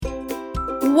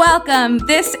Welcome.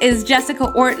 This is Jessica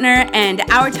Ortner, and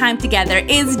our time together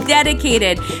is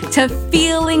dedicated to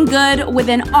feeling good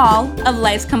within all of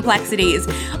life's complexities.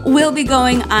 We'll be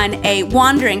going on a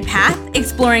wandering path,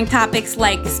 exploring topics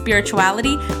like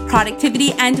spirituality,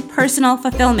 productivity, and personal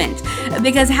fulfillment,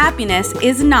 because happiness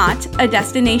is not a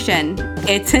destination.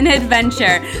 It's an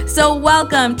adventure. So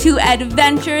welcome to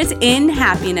Adventures in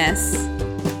Happiness.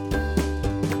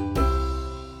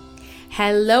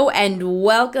 Hello and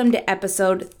welcome to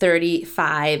episode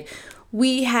 35.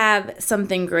 We have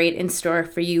something great in store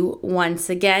for you once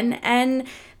again, and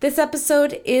this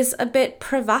episode is a bit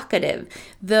provocative.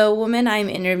 The woman I'm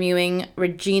interviewing,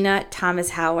 Regina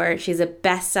Thomas Hauer, she's a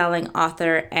best-selling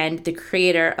author and the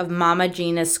creator of Mama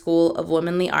Gina's School of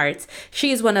Womanly Arts.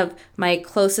 She is one of my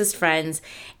closest friends,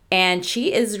 and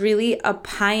she is really a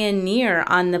pioneer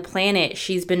on the planet.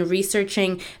 She's been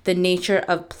researching the nature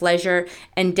of pleasure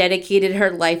and dedicated her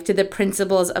life to the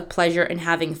principles of pleasure and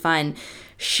having fun.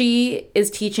 She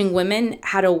is teaching women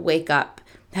how to wake up,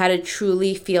 how to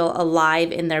truly feel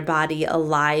alive in their body,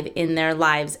 alive in their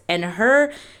lives. And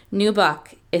her new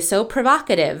book is so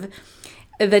provocative.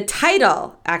 The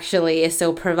title actually is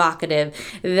so provocative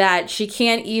that she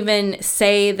can't even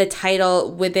say the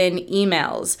title within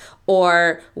emails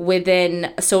or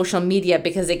within social media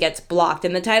because it gets blocked.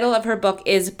 And the title of her book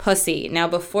is Pussy. Now,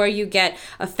 before you get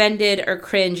offended or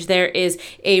cringe, there is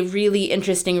a really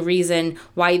interesting reason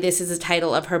why this is the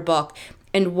title of her book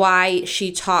and why she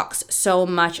talks so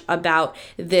much about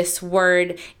this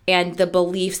word and the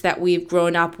beliefs that we've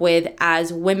grown up with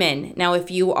as women. Now,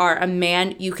 if you are a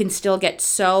man, you can still get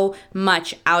so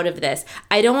much out of this.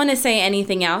 I don't want to say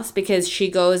anything else because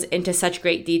she goes into such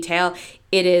great detail.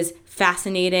 It is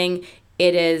fascinating.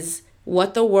 It is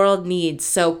what the world needs.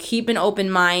 So keep an open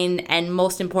mind and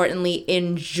most importantly,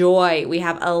 enjoy. We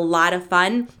have a lot of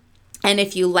fun. And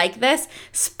if you like this,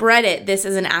 spread it. This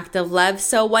is an act of love.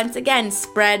 So once again,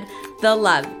 spread the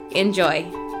love. Enjoy.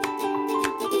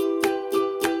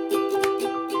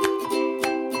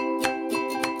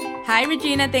 Hi,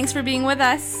 Regina. Thanks for being with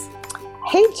us.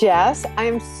 Hey, Jess. I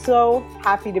am so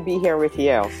happy to be here with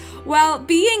you. Well,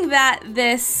 being that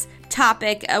this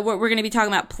topic, we're going to be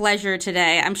talking about pleasure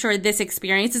today, I'm sure this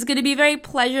experience is going to be very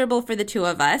pleasurable for the two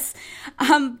of us.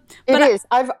 It is.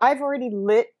 I've already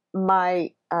lit my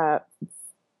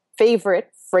favorite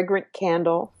fragrant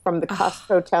candle from the Coste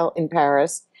Hotel in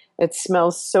Paris. It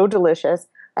smells so delicious.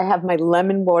 I have my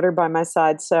lemon water by my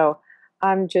side, so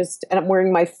and I'm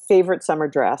wearing my favorite summer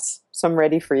dress, so I'm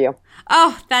ready for you.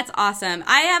 Oh, that's awesome.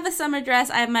 I have a summer dress,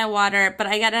 I have my water, but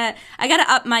I gotta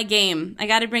up my game. I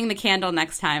gotta bring the candle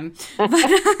next time. But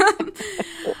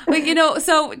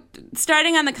so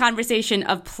starting on the conversation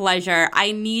of pleasure,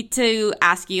 I need to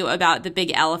ask you about the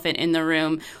big elephant in the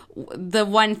room. The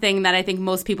one thing that I think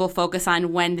most people focus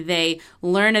on when they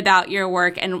learn about your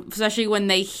work, and especially when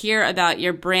they hear about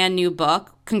your brand new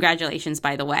book, congratulations,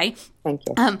 by the way. Thank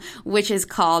you. Which is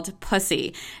called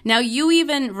Pussy. Now, you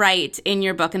even write in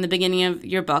your book, in the beginning of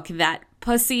your book, that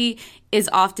pussy is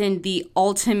often the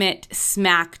ultimate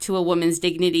smack to a woman's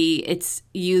dignity. It's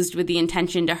used with the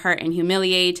intention to hurt and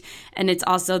humiliate, and it's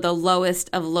also the lowest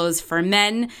of lows for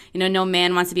men. No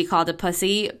man wants to be called a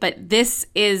pussy, but this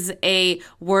is a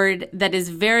word that is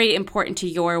very important to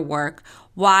your work.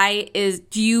 Do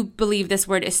you believe this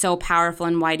word is so powerful,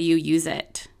 and why do you use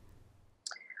it?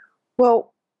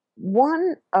 Well,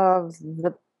 one of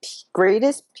the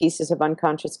greatest pieces of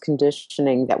unconscious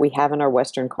conditioning that we have in our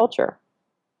Western culture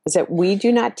is that we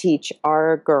do not teach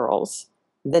our girls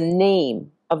the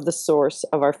name of the source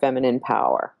of our feminine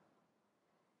power.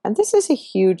 And this is a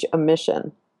huge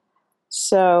omission.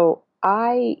 So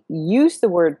I use the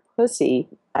word pussy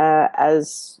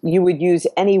as you would use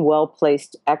any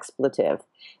well-placed expletive.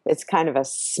 It's kind of a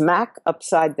smack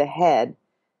upside the head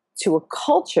to a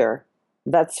culture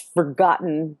that's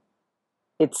forgotten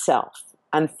itself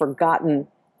and forgotten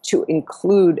to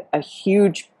include a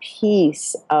huge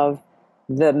piece of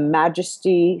the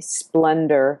majesty,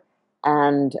 splendor,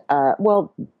 and,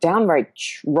 downright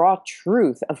raw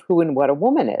truth of who and what a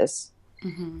woman is.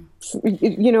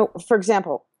 Mm-hmm. For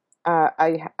example,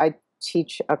 I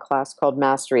teach a class called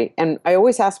Mastery, and I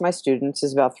always ask my students,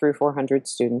 there's about 300 or 400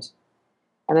 students,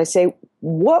 and I say,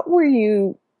 what were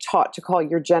you taught to call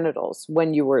your genitals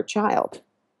when you were a child?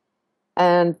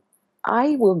 And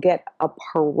I will get a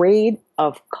parade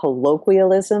of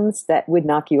colloquialisms that would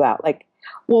knock you out. Like,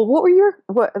 well,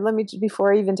 let me,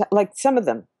 before I even, like some of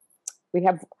them, we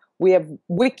have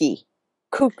wiki,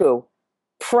 cuckoo,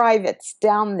 privates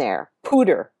down there,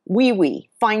 pooter, wee wee,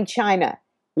 fine china,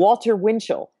 Walter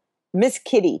Winchell, Miss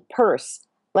Kitty, purse.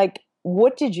 Like,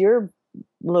 what did your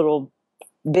little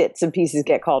bits and pieces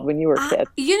get called when you were a kid?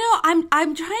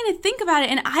 I'm trying to think about it,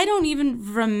 and I don't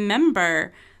even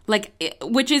remember,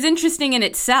 which is interesting in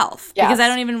itself, because I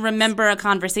don't even remember a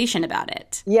conversation about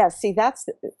it. Yeah, see, that's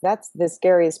the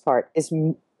scariest part is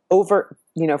over,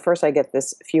 first I get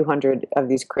this few hundred of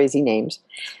these crazy names.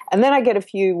 And then I get a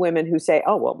few women who say,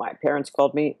 oh, well, my parents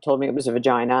told me it was a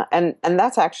vagina. And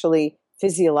that's actually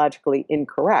physiologically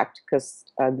incorrect, because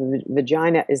the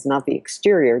vagina is not the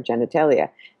exterior genitalia,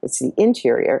 it's the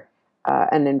interior.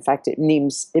 And in fact, it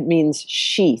means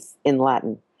sheath in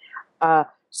Latin.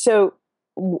 So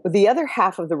the other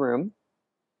half of the room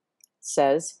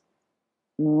says,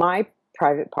 my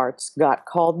private parts got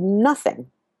called nothing.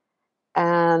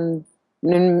 And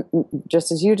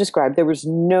just as you described, there was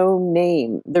no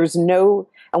name.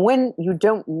 And when you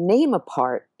don't name a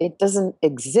part, it doesn't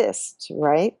exist,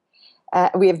 right?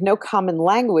 We have no common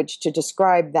language to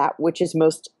describe that which is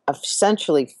most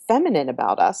essentially feminine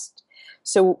about us.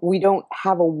 So we don't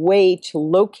have a way to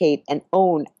locate and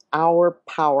own our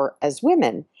power as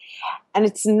women. And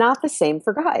it's not the same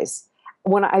for guys.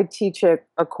 When I teach a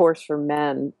course for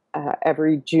men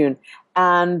every June,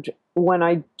 and when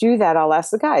I do that, I'll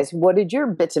ask the guys, what did your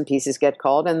bits and pieces get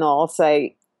called? And they'll all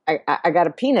say, I got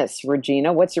a penis,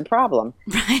 Regina. What's your problem?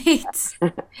 Right.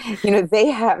 They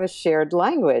have a shared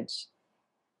language.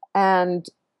 And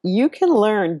you can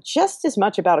learn just as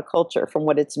much about a culture from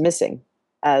what it's missing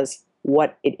as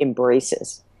what it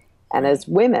embraces. And as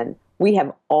women, we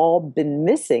have all been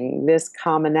missing this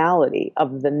commonality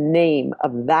of the name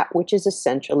of that which is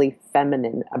essentially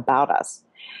feminine about us.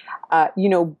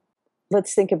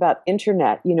 Let's think about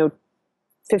internet.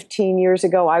 15 years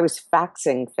ago, I was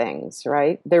faxing things,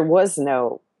 right? There was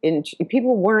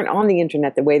people weren't on the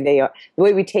internet the way they are, the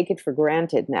way we take it for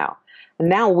granted now. And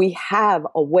now we have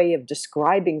a way of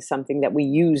describing something that we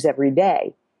use every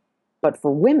day. But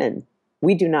for women,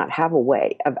 we do not have a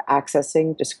way of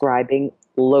accessing, describing,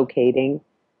 locating,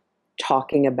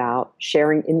 talking about,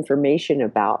 sharing information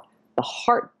about the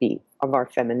heartbeat of our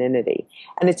femininity.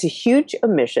 And it's a huge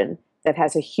omission that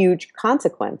has a huge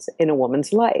consequence in a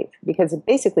woman's life, because it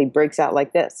basically breaks out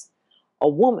like this. A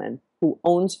woman who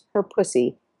owns her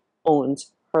pussy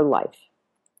owns her life.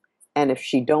 And if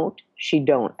she don't, she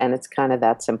don't. And it's kind of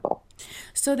that simple.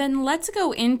 So then let's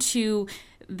go into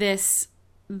this,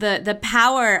 the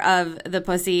power of the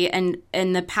pussy and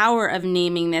the power of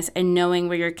naming this and knowing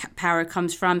where your power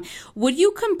comes from. Would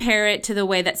you compare it to the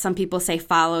way that some people say,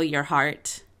 follow your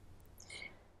heart?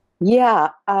 Yeah.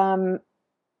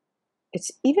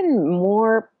 It's even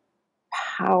more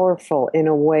powerful in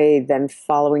a way than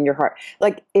following your heart.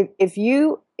 Like if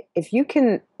you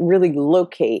can really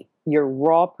locate your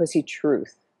raw pussy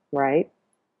truth, right?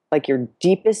 Like your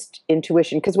deepest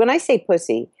intuition. Because when I say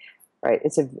pussy, right,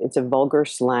 it's a vulgar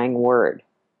slang word.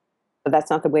 But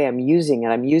that's not the way I'm using it.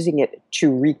 I'm using it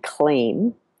to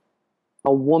reclaim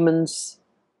a woman's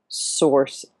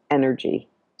source energy.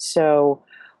 So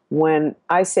when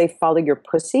I say follow your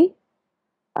pussy,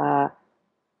 the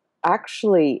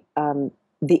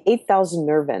 8,000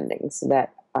 nerve endings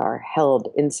that are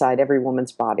held inside every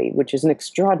woman's body, which is an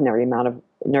extraordinary amount of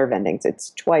nerve endings. It's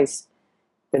twice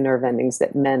the nerve endings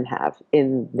that men have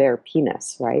in their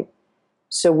penis, right?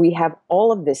 So we have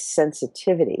all of this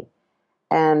sensitivity.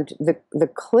 And the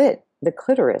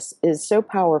clitoris is so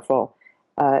powerful.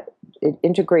 It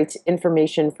integrates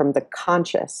information from the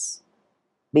conscious,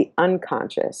 the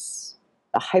unconscious,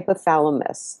 the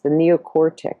hypothalamus, the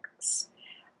neocortex.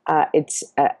 It's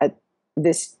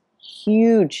this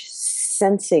huge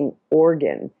sensing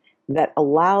organ that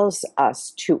allows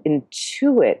us to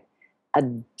intuit a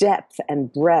depth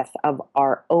and breadth of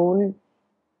our own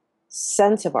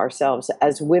sense of ourselves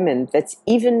as women that's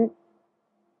even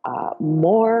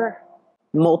more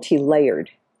multi-layered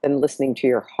than listening to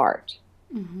your heart.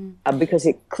 Mm-hmm. Because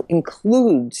it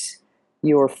includes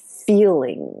your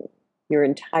feeling, your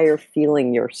entire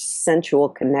feeling, your sensual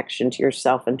connection to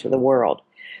yourself and to the world.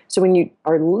 So when you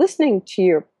are listening to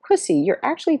your pussy, you're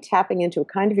actually tapping into a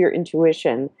kind of your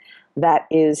intuition that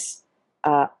is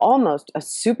almost a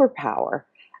superpower.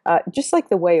 Just like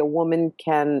the way a woman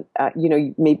can,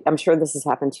 I'm sure this has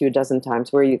happened to you a dozen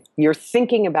times, where you're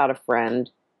thinking about a friend,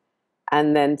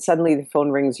 and then suddenly the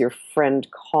phone rings, your friend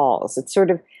calls. It's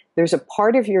sort of, there's a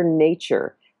part of your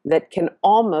nature that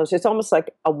it's almost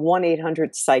like a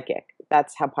 1-800 psychic.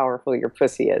 That's how powerful your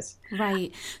pussy is.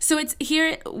 Right. So it's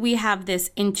here we have this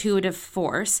intuitive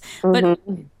force, but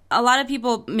a lot of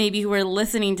people maybe who are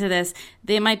listening to this,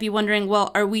 they might be wondering,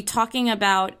 well, are we talking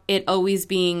about it always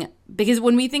being, because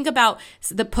when we think about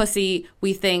the pussy,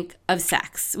 we think of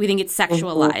sex. We think it's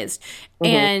sexualized. Mm-hmm.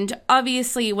 And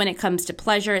obviously when it comes to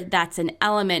pleasure, that's an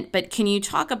element. But can you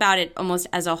talk about it almost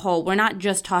as a whole? We're not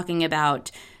just talking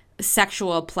about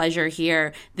sexual pleasure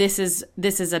here. This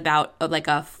is about like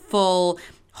a full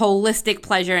holistic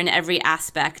pleasure in every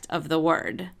aspect of the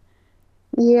word.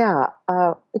 Yeah,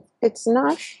 it's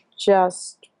not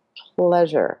just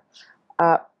pleasure.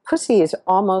 Pussy is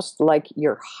almost like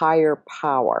your higher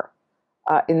power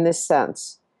in this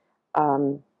sense.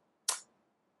 You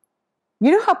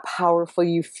know how powerful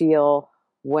you feel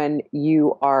when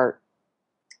you are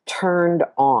turned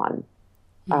on,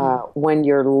 when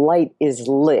your light is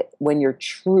lit, when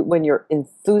your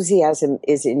enthusiasm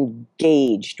is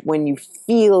engaged, when you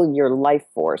feel your life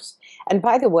force. And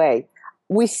by the way,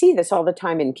 we see this all the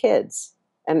time in kids,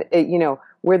 and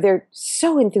where they're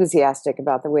so enthusiastic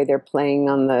about the way they're playing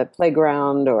on the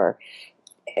playground, or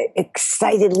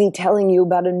excitedly telling you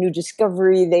about a new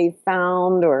discovery they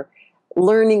found, or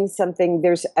learning something.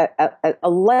 There's a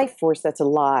life force that's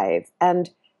alive. And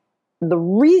the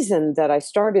reason that I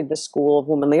started the School of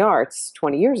Womanly Arts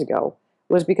 20 years ago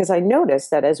was because I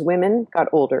noticed that as women got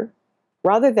older,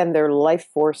 rather than their life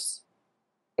force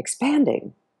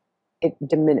expanding, it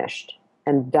diminished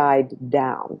and died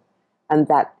down. And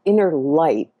that inner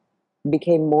light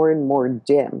became more and more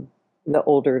dim the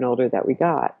older and older that we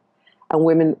got. And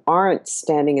women aren't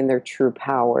standing in their true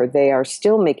power. They are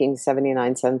still making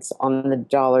 79 cents on the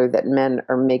dollar that men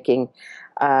are making.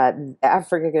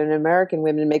 African American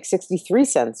women make 63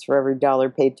 cents for every dollar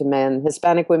paid to men.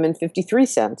 Hispanic women, 53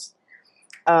 cents.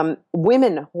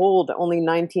 Women hold only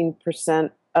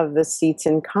 19% of the seats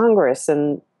in Congress.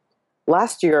 And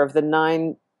last year, of the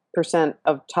 9%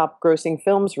 of top grossing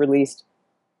films released,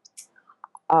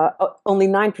 only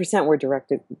 9% were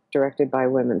directed by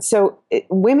women. So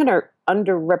women are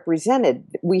underrepresented.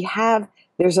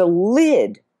 There's a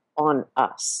lid on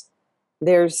us.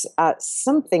 There's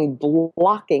something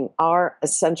blocking our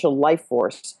essential life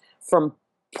force from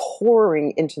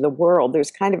pouring into the world.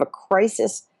 There's kind of a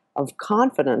crisis of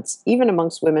confidence, even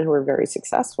amongst women who are very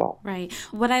successful. Right.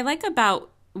 What I like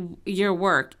about your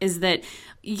work is that,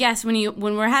 yes,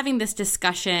 when we're having this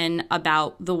discussion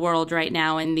about the world right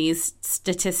now and these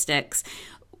statistics,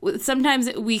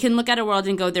 sometimes we can look at a world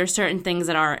and go, there's certain things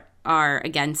that are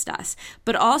against us,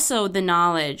 but also the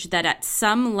knowledge that at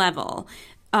some level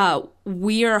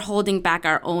we are holding back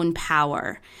our own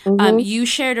power. Mm-hmm. You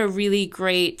shared a really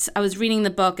great, I was reading the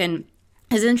book, and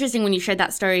it's interesting when you shared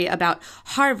that story about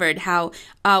Harvard, how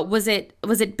was it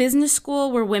business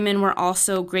school where women were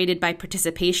also graded by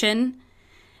participation?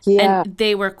 Yeah. And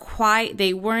they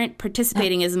weren't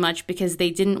participating as much because they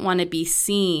didn't want to be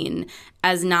seen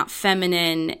as not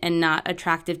feminine and not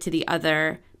attractive to the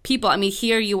other people. I mean,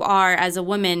 here you are as a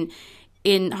woman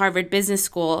in Harvard Business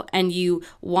School, and you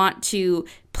want to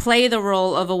play the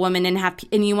role of a woman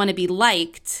and you want to be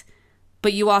liked,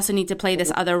 but you also need to play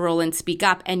this other role and speak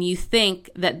up. And you think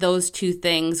that those two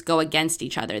things go against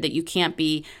each other, that you can't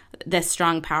be this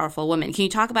strong, powerful woman. Can you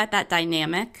talk about that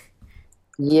dynamic?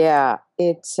 Yeah,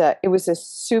 it was a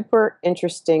super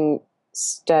interesting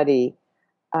study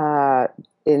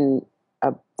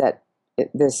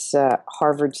this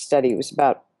Harvard study. It was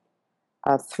about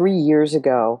 3 years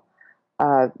ago.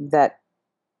 That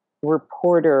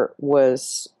reporter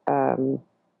was kind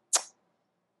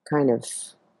of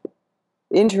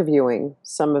interviewing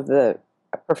some of the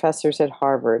professors at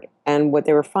Harvard, and what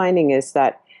they were finding is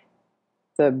that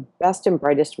the best and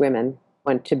brightest women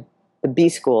went to the B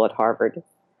school at Harvard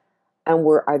and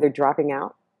were either dropping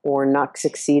out or not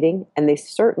succeeding, and they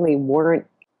certainly weren't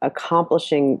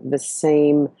accomplishing the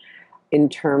same in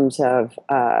terms of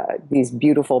these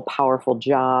beautiful, powerful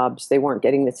jobs. They weren't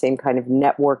getting the same kind of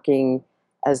networking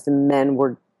as the men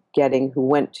were getting who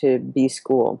went to B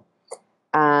school.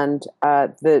 And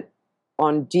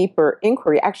on deeper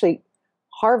inquiry, actually,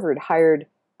 Harvard hired,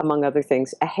 among other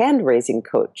things, a hand-raising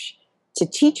coach to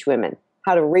teach women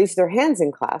how to raise their hands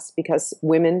in class, because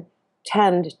women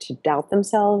tend to doubt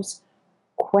themselves,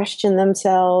 question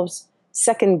themselves,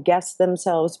 second-guess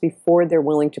themselves before they're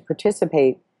willing to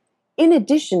participate, in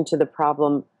addition to the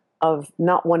problem of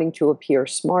not wanting to appear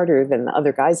smarter than the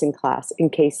other guys in class in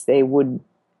case they would,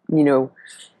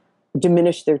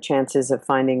 diminish their chances of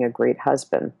finding a great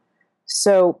husband.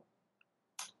 So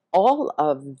all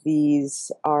of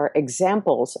these are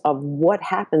examples of what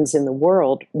happens in the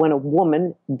world when a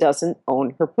woman doesn't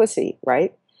own her pussy,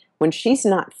 right? When she's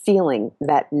not feeling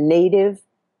that native,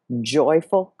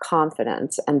 joyful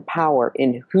confidence and power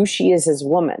in who she is as a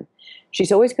woman,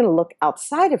 She's always going to look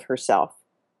outside of herself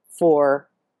for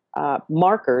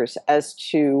markers as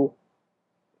to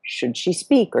should she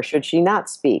speak or should she not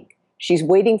speak. She's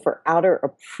waiting for outer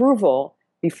approval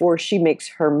before she makes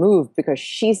her move because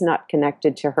she's not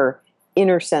connected to her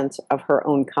inner sense of her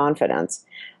own confidence.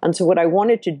 And so what I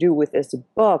wanted to do with this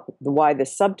book, why the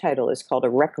subtitle is called A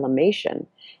Reclamation,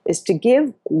 is to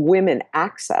give women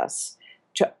access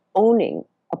to owning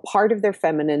a part of their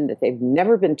feminine that they've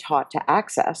never been taught to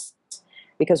access.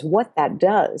 Because what that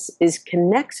does is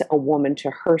connects a woman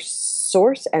to her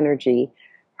source energy,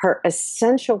 her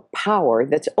essential power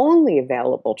that's only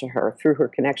available to her through her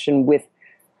connection with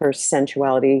her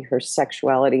sensuality, her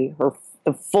sexuality,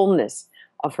 the fullness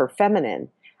of her feminine.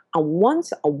 And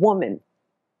once a woman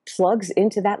plugs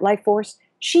into that life force,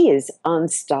 she is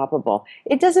unstoppable.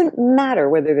 It doesn't matter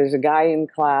whether there's a guy in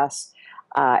class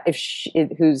if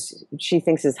she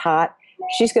thinks is hot.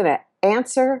 She's going to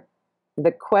answer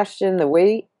the question the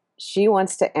way she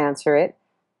wants to answer it,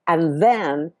 and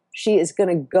then she is going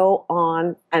to go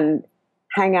on and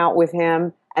hang out with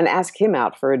him and ask him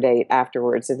out for a date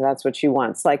afterwards if that's what she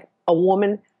wants. Like, a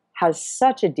woman has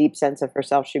such a deep sense of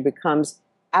herself, she becomes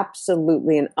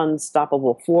absolutely an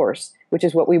unstoppable force, which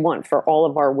is what we want for all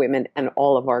of our women and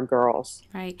all of our girls.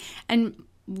 Right. And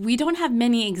we don't have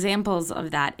many examples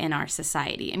of that in our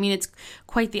society. I mean, it's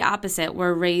quite the opposite.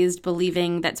 We're raised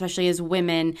believing that, especially as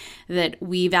women, that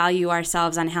we value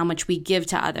ourselves on how much we give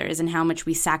to others and how much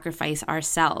we sacrifice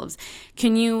ourselves.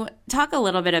 Can you talk a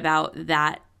little bit about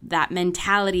that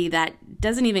mentality that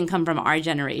doesn't even come from our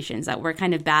generations, that we're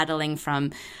kind of battling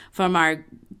from our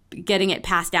getting it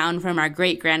passed down from our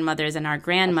great-grandmothers and our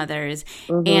grandmothers?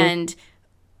 Mm-hmm. And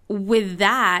with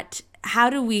that,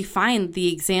 how do we find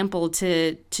the example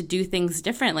to do things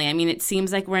differently? I mean, it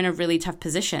seems like we're in a really tough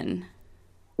position.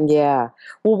 Yeah.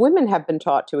 Well, women have been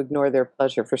taught to ignore their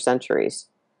pleasure for centuries.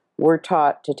 We're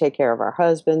taught to take care of our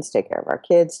husbands, take care of our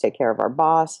kids, take care of our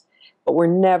boss, but we're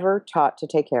never taught to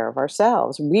take care of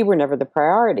ourselves. We were never the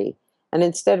priority. And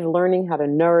instead of learning how to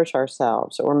nourish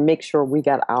ourselves or make sure we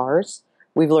got ours,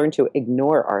 we've learned to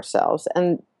ignore ourselves.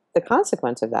 And the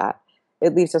consequence of that,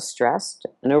 it leaves us stressed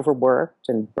and overworked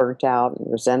and burnt out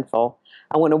and resentful.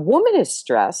 And when a woman is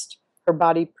stressed, her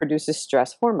body produces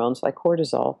stress hormones like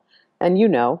cortisol. And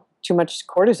too much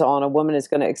cortisol in a woman is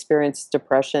going to experience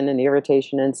depression and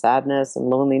irritation and sadness and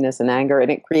loneliness and anger.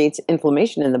 And it creates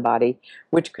inflammation in the body,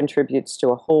 which contributes to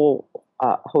a whole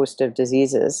host of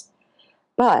diseases.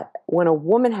 But when a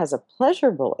woman has a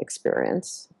pleasurable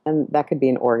experience, and that could be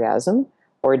an orgasm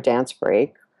or a dance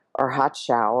break, or a hot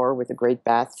shower with a great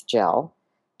bath gel,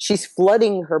 she's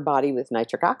flooding her body with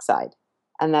nitric oxide.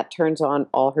 And that turns on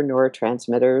all her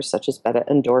neurotransmitters, such as beta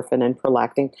endorphin and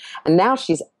prolactin. And now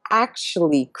she's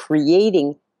actually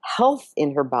creating health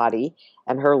in her body,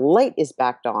 and her light is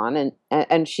backed on,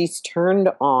 and she's turned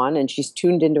on, and she's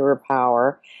tuned into her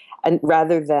power, and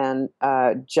rather than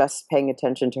just paying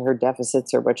attention to her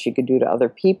deficits or what she could do to other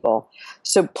people.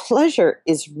 So pleasure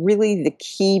is really the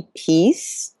key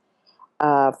piece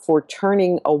for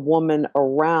turning a woman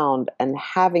around and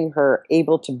having her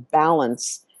able to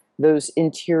balance those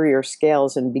interior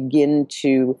scales and begin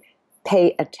to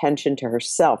pay attention to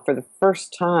herself for the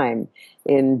first time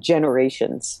in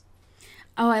generations.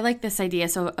 Oh, I like this idea.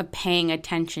 So of paying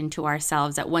attention to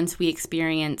ourselves, that once we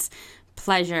experience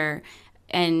pleasure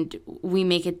and we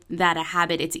make that a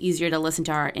habit, it's easier to listen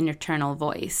to our internal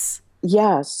voice.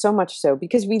 Yeah, so much so,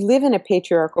 because we live in a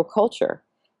patriarchal culture.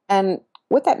 And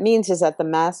what that means is that the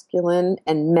masculine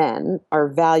and men are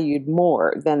valued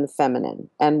more than the feminine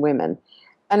and women.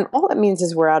 And all that means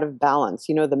is we're out of balance.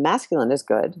 The masculine is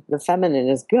good, the feminine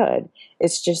is good.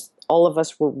 It's just all of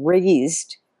us were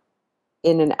raised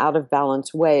in an out of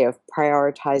balance way of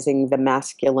prioritizing the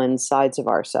masculine sides of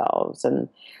ourselves. And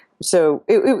so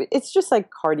it's just like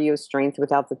cardio strength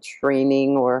without the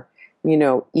training, or,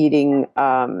 eating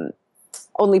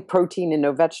only protein and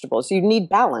no vegetables. You need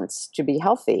balance to be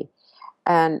healthy.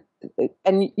 And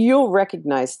you'll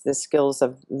recognize the skills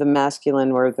of the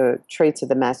masculine, or the traits of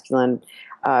the masculine.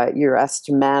 You're asked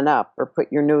to man up, or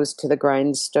put your nose to the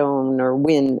grindstone, or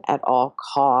win at all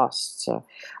costs.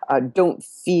 Don't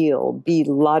feel, be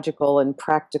logical and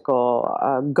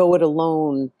practical, go it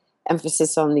alone,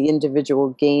 emphasis on the individual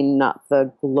gain, not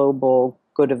the global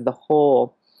good of the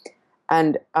whole.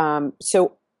 And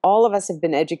so all of us have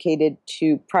been educated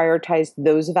to prioritize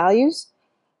those values.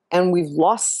 And we've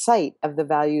lost sight of the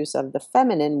values of the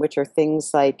feminine, which are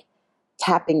things like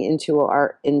tapping into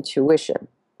our intuition,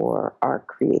 or our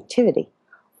creativity,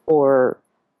 or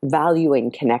valuing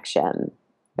connection,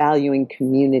 valuing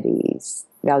communities,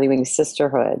 valuing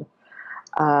sisterhood,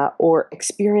 or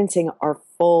experiencing our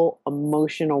full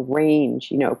emotional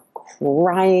range,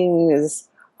 crying as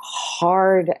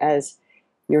hard as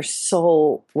your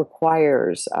soul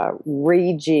requires,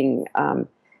 raging,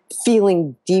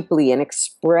 feeling deeply and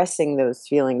expressing those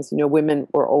feelings. Women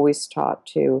were always taught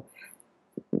to,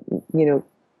 you're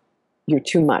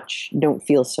too much, don't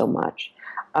feel so much.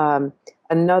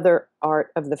 Another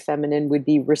art of the feminine would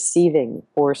be receiving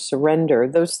or surrender.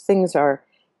 Those things are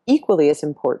equally as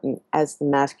important as the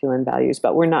masculine values,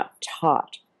 but we're not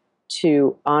taught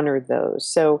to honor those.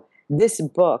 So this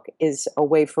book is a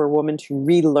way for a woman to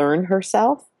relearn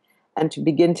herself and to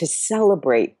begin to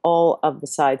celebrate all of the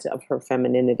sides of her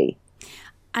femininity.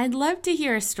 I'd love to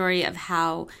hear a story of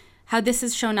how this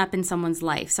has shown up in someone's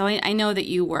life. So I know that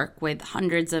you work with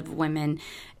hundreds of women.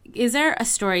 Is there a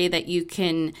story that you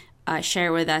can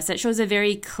share with us that shows a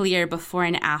very clear before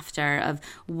and after of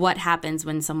what happens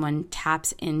when someone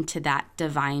taps into that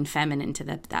divine feminine, to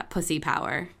that pussy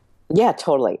power? Yeah,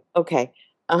 totally. Okay.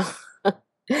 I'm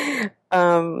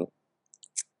going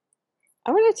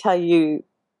to tell you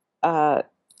a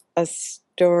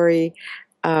story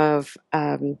of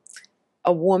a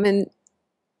woman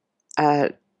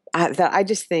that I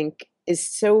just think is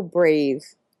so brave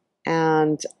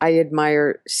and I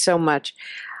admire so much.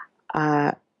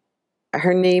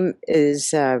 Her name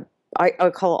is, I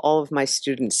call all of my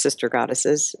students sister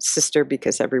goddesses. Sister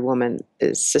because every woman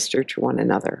is sister to one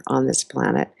another on this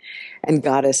planet. And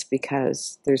goddess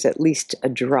because there's at least a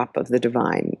drop of the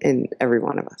divine in every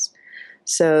one of us.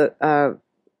 So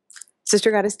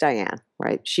Sister Goddess Diane,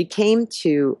 right? She came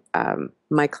to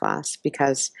my class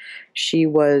because she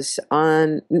was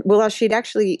she'd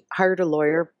actually hired a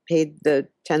lawyer, paid the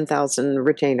 $10,000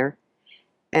 retainer,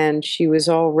 and she was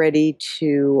all ready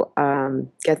to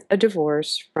get a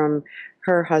divorce from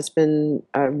her husband.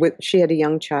 She had a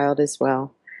young child as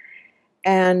well.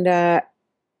 And the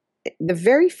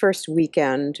very first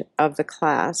weekend of the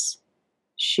class,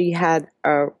 she had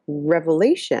a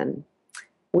revelation,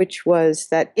 which was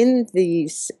that in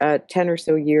these 10 or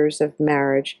so years of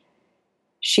marriage,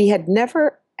 she had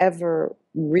never, ever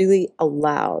really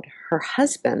allowed her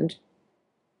husband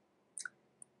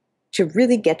to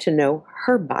really get to know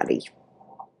her body.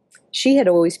 She had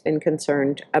always been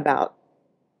concerned about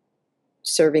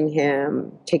serving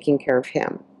him, taking care of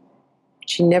him.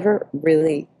 She never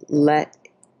really let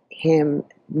him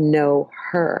know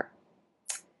her.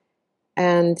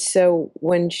 And so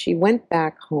when she went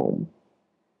back home,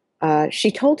 she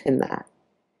told him that.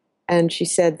 And she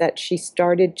said that she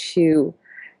started to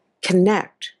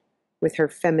connect with her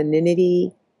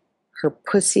femininity, her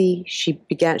pussy. She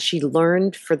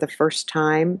learned for the first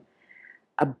time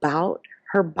about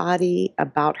her body,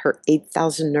 about her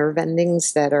 8,000 nerve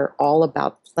endings that are all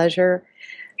about pleasure.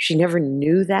 She never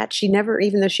knew that.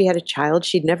 Even though she had a child,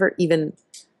 she'd never even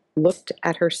looked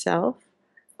at herself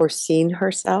or seen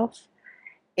herself.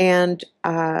 And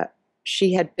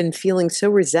she had been feeling so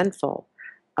resentful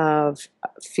of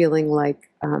feeling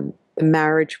like the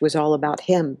marriage was all about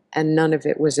him and none of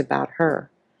it was about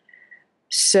her.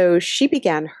 So she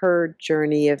began her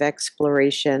journey of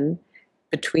exploration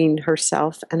between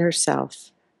herself and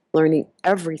herself, learning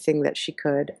everything that she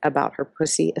could about her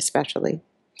pussy especially.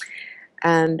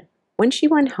 And when she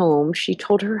went home, she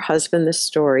told her husband this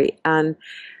story, and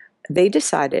they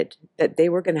decided that they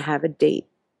were going to have a date.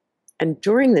 And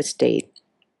during this date,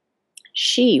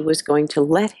 she was going to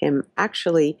let him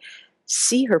actually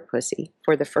see her pussy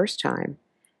for the first time,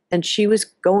 and she was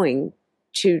going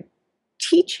to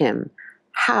teach him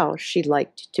how she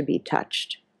liked to be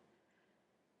touched.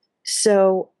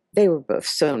 So they were both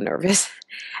so nervous,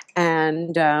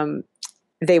 and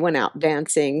they went out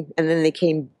dancing, and then they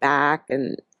came back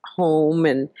and home,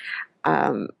 and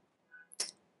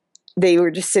they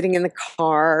were just sitting in the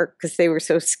car because they were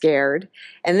so scared.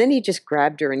 And then he just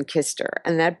grabbed her and kissed her,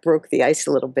 and that broke the ice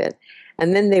a little bit.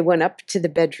 And then they went up to the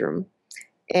bedroom,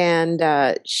 and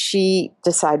she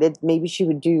decided maybe she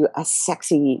would do a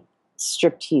sexy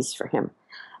striptease for him.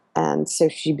 And so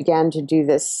she began to do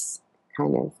this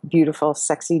kind of beautiful,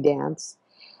 sexy dance.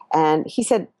 And he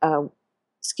said,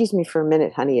 excuse me for a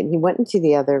minute, honey. And he went into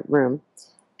the other room,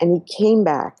 and he came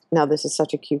back. Now, this is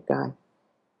such a cute guy.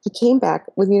 He came back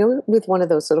with one of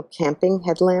those little camping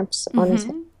headlamps on his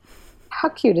head. How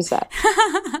cute is that?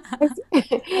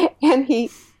 And he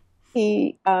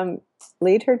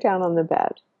laid her down on the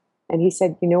bed, and he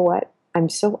said, "You know what? I'm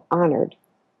so honored,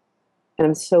 and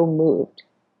I'm so moved.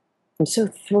 I'm so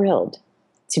thrilled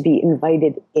to be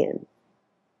invited in.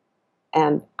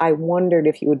 And I wondered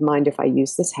if you would mind if I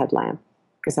use this headlamp,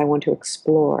 because I want to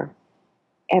explore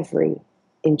every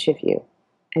inch of you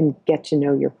and get to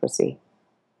know your pussy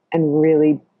and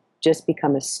really just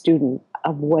become a student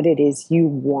of what it is you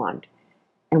want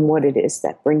and what it is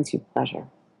that brings you pleasure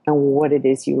and what it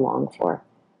is you long for.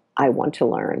 I want to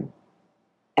learn,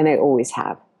 and I always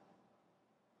have.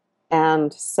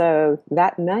 And so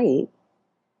that night,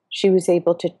 she was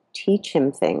able to teach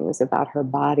him things about her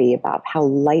body, about how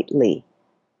lightly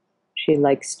she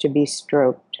likes to be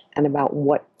stroked, and about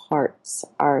what parts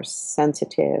are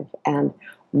sensitive, and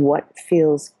what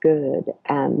feels good,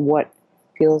 and what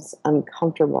feels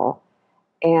uncomfortable.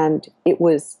 And it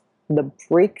was the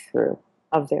breakthrough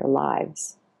of their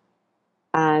lives.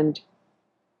 And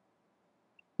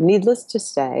needless to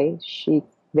say,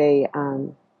 they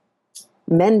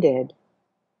mended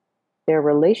their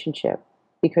relationship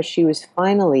because she was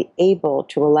finally able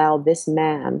to allow this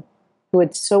man who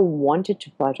had so wanted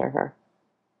to pleasure her,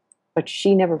 but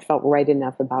she never felt right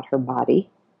enough about her body,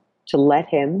 to let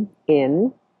him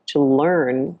in, to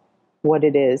learn what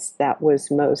it is that was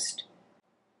most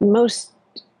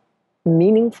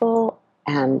meaningful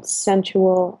and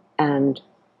sensual, and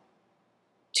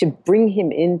to bring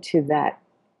him into that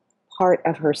part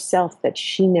of herself that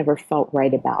she never felt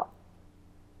right about.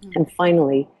 And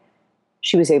finally,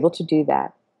 she was able to do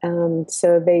that. And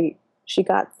so she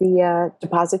got the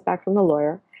deposit back from the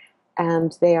lawyer,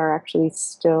 and they are actually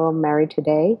still married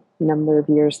today, a number of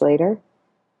years later.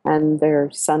 And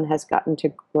their son has gotten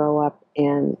to grow up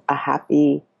in a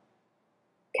happy,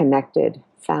 connected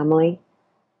family.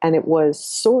 And it was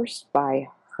sourced by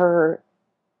her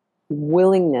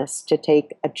willingness to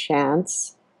take a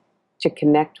chance to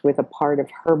connect with a part of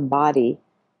her body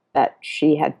that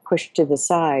she had pushed to the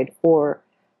side, or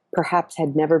perhaps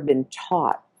had never been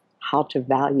taught how to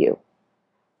value.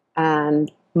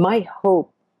 And my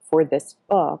hope for this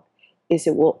book is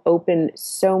it will open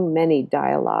so many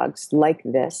dialogues like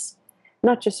this,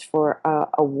 not just for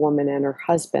a woman and her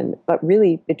husband, but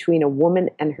really between a woman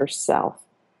and herself.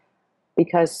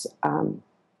 Because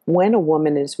when a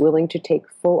woman is willing to take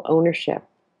full ownership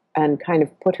and kind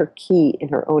of put her key in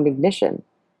her own ignition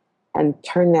and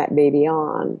turn that baby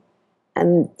on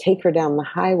and take her down the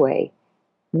highway,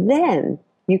 then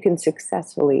you can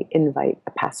successfully invite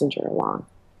a passenger along.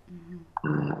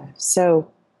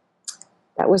 So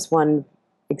that was one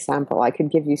example. I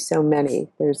could give you so many.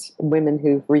 There's women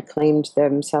who've reclaimed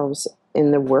themselves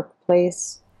in the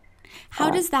workplace.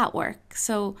 How does that work?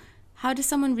 So how does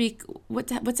someone,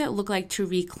 what's it look like to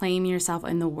reclaim yourself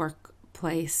in the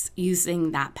workplace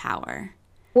using that power?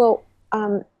 Well,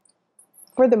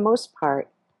 for the most part,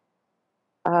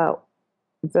 the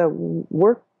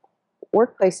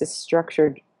workplace is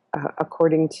structured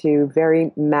according to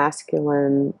very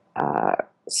masculine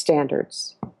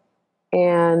standards.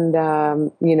 And,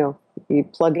 you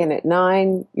plug in at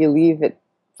 9, you leave at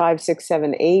 5, 6,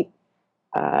 7, 8.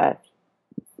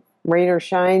 Rain or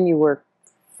shine, you work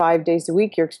 5 days a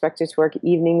week. You're expected to work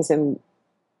evenings and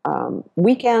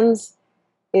weekends.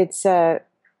 It's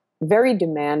very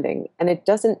demanding, and it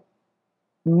doesn't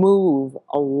move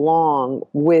along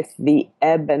with the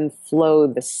ebb and flow,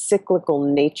 the cyclical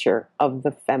nature of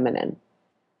the feminine.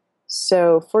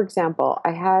 So, for example,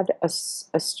 I had a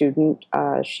student,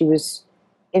 she was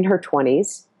in her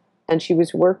 20s, and she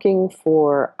was working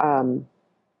for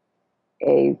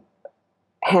a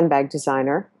handbag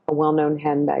designer, a well-known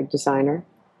handbag designer.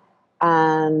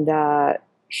 And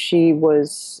she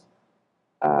was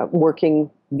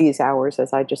working these hours,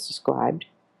 as I just described.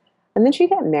 And then she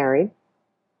got married,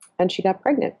 and she got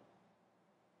pregnant.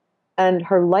 And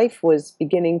her life was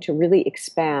beginning to really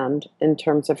expand in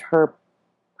terms of her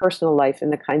personal life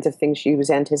and the kinds of things she was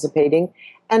anticipating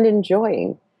and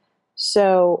enjoying.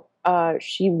 So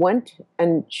she went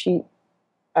and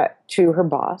to her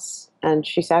boss, and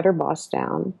she sat her boss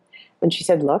down, and she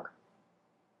said, "Look,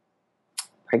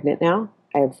 pregnant now.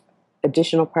 I have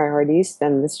additional priorities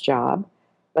than this job,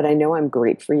 but I know I'm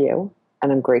great for you,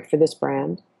 and I'm great for this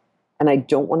brand, and I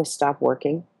don't want to stop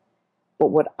working. But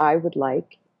what I would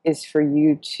like is for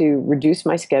you to reduce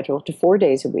my schedule to 4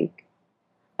 days a week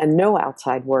and no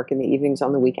outside work in the evenings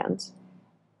on the weekends.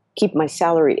 Keep my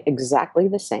salary exactly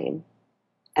the same,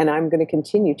 and I'm going to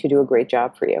continue to do a great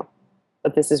job for you.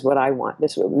 But this is what I want.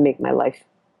 This would make my life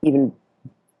even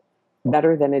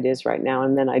better than it is right now,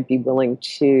 and then I'd be willing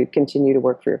to continue to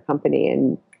work for your company,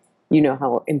 and you know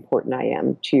how important I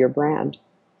am to your brand."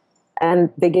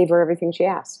 And they gave her everything she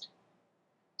asked.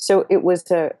 So it was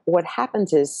what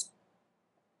happens is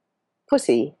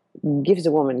pussy gives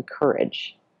a woman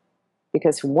courage,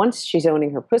 because once she's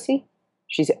owning her pussy,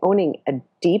 she's owning a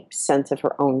deep sense of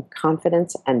her own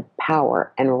confidence and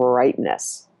power and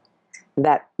rightness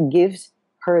that gives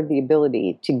her the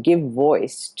ability to give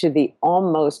voice to the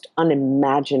almost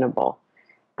unimaginable.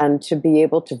 and to be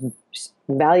able to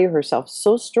value herself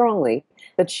so strongly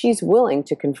that she's willing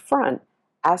to confront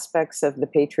aspects of the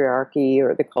patriarchy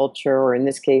or the culture, or in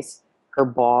this case, her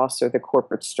boss or the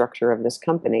corporate structure of this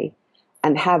company,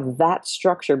 and have that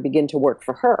structure begin to work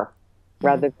for her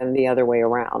rather than the other way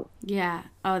around. Yeah.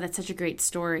 Oh, that's such a great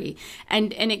story.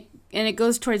 And it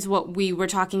goes towards what we were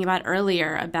talking about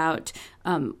earlier about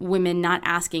women not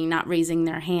asking, not raising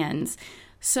their hands.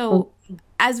 So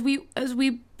as we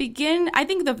begin, I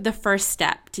think the first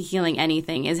step to healing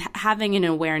anything is having an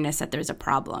awareness that there's a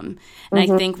problem. And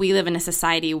I think we live in a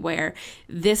society where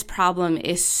this problem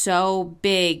is so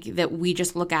big that we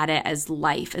just look at it as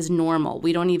life, as normal.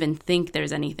 We don't even think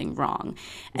there's anything wrong.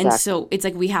 And Exactly. so it's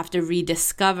like we have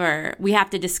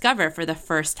to discover for the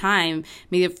first time,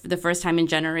 maybe for the first time in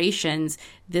generations,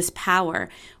 this power.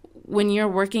 When you're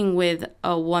working with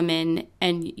a woman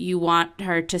and you want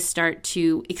her to start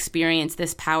to experience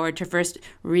this power, to first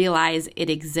realize it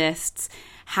exists,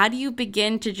 how do you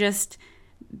begin to just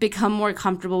become more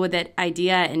comfortable with that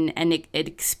idea and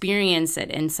experience it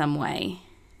in some way?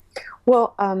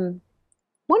 Well,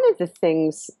 one of the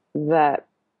things that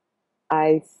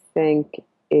I think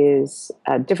is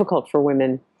difficult for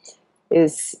women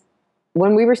is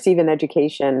when we receive an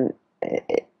education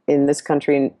in this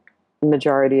country,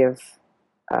 majority of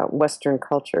Western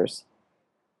cultures,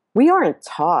 we aren't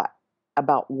taught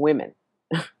about women.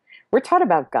 We're taught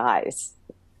about guys.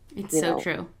 It's You so know,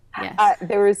 true. Yes.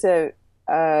 there was a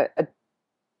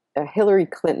Hillary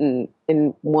Clinton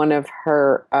in one of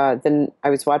her. Then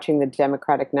I was watching the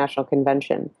Democratic National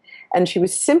Convention, and she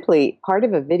was simply part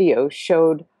of a video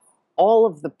showed all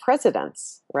of the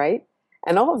presidents, right?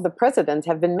 And all of the presidents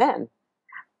have been men.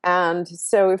 And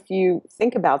so if you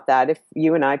think about that, if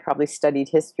you and I probably studied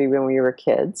history when we were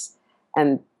kids,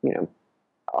 and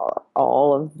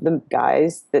all of the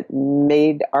guys that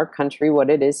made our country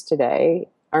what it is today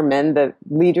are men, the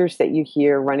leaders that you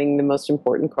hear running the most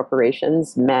important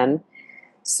corporations, men.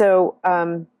 So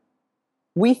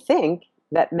we think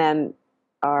that men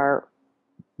are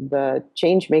the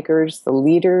change makers, the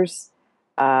leaders.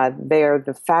 They are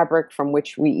the fabric from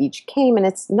which we each came, and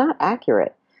it's not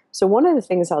accurate. So one of the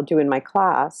things I'll do in my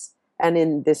class, and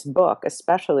in this book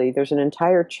especially, there's an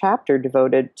entire chapter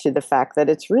devoted to the fact that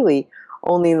it's really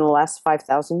only in the last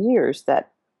 5,000 years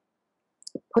that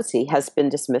pussy has been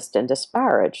dismissed and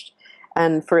disparaged.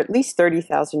 And for at least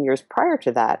 30,000 years prior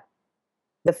to that,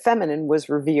 the feminine was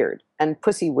revered and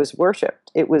pussy was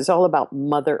worshipped. It was all about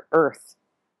Mother Earth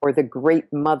or the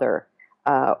Great Mother.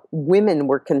 Women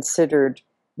were considered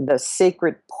the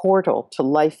sacred portal to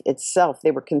life itself.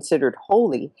 They were considered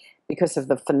holy because of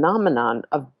the phenomenon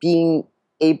of being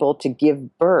able to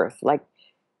give birth. Like,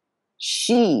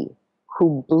 she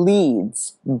who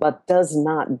bleeds but does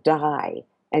not die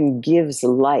and gives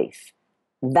life.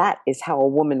 That is how a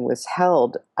woman was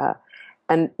held.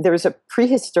 And there's a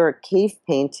prehistoric cave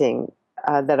painting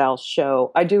that I'll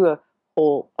show. I do a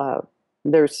whole,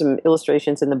 there's some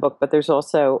illustrations in the book, but there's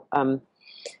also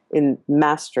in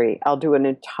Mastery, I'll do an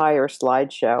entire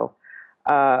slideshow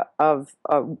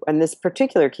and this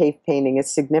particular cave painting is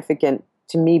significant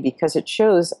to me because it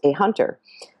shows a hunter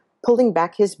pulling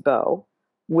back his bow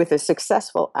with a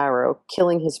successful arrow,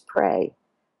 killing his prey.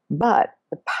 But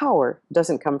the power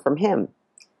doesn't come from him.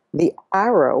 The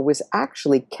arrow was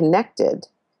actually connected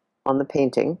on the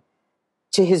painting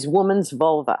to his woman's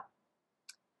vulva.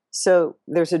 So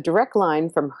there's a direct line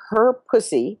from her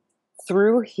pussy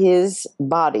through his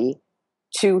body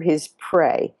to his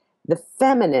prey. The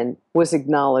feminine was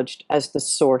acknowledged as the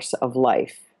source of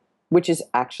life, which is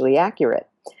actually accurate.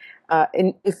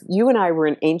 And if you and I were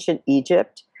in ancient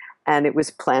Egypt and it was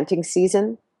planting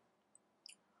season,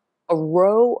 a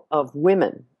row of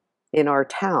women in our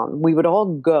town, we would all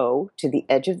go to the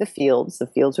edge of the fields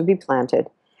would be planted,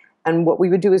 and what we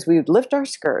would do is we would lift our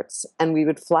skirts and we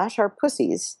would flash our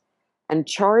pussies and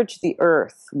charge the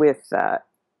earth with,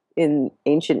 in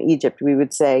ancient Egypt, we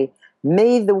would say,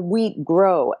 "May the wheat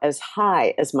grow as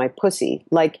high as my pussy."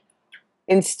 Like,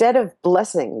 instead of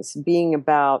blessings being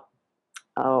about,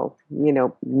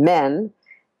 men,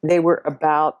 they were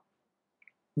about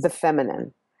the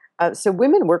feminine. So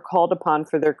women were called upon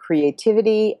for their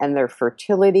creativity and their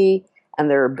fertility and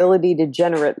their ability to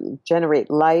generate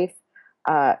life.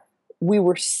 We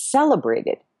were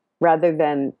celebrated rather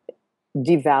than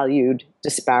devalued,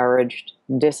 disparaged,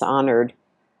 dishonored.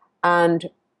 And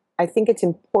I think it's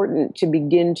important to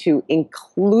begin to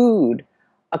include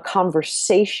a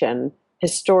conversation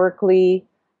historically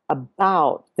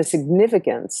about the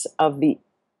significance of the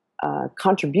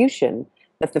contribution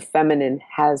that the feminine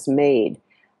has made.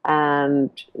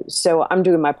 And so I'm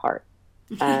doing my part.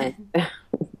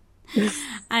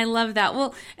 I love that.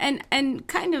 Well, and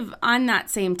kind of on that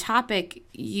same topic,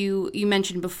 you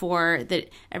mentioned before that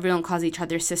everyone calls each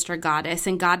other sister goddess,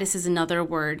 and goddess is another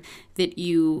word that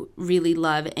you really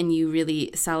love and you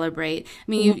really celebrate.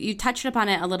 I mean, you touched upon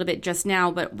it a little bit just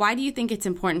now, but why do you think it's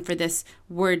important for this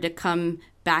word to come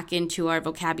back into our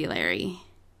vocabulary?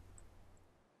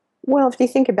 Well, if you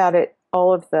think about it,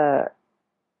 all of the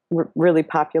really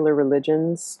popular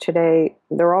religions today,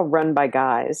 they're all run by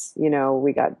guys. You know,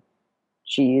 we got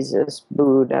Jesus,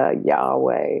 Buddha,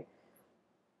 Yahweh,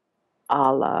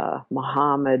 Allah,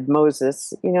 Muhammad,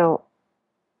 Moses. You know,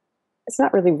 it's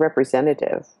not really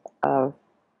representative of,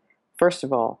 first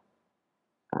of all,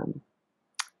 um,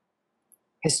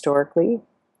 historically,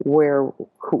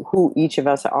 who each of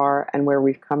us are and where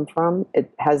we've come from.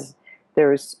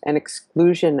 There's an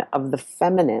exclusion of the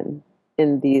feminine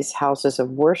in these houses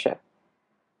of worship,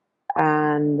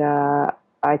 and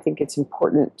I think it's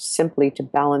important simply to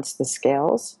balance the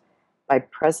scales by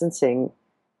presencing.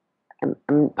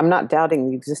 I'm not doubting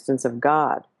the existence of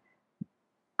God.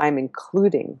 I'm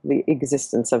including the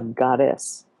existence of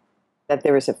goddess, that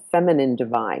there is a feminine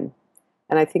divine.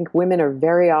 And I think women are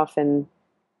very often,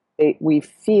 we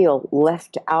feel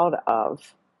left out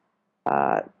of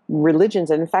religions.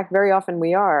 And in fact, very often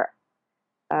we are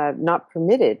not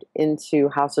permitted into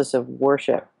houses of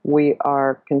worship. We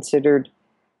are considered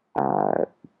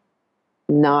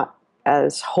not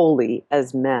as holy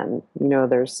as men. You know,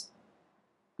 there's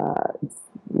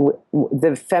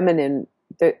the feminine,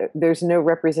 there's no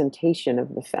representation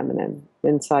of the feminine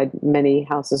inside many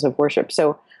houses of worship.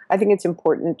 So I think it's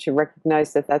important to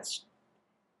recognize that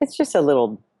it's just a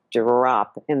little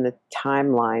drop in the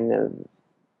timeline of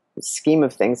scheme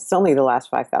of things. It's only the last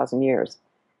 5,000 years.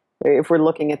 If we're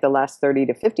looking at the last 30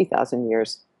 to 50,000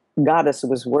 years, goddess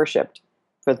was worshipped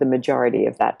for the majority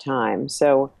of that time.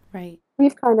 So Right.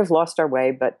 we've kind of lost our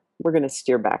way, but we're going to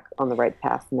steer back on the right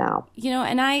path now. You know,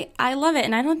 and I love it.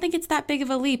 And I don't think it's that big of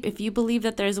a leap. If you believe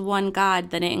that there's one God,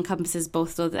 then it encompasses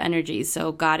both those energies.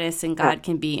 So goddess and God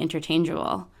can be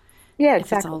interchangeable. Yeah, If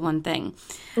it's exactly. all one thing.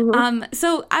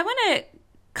 So I want to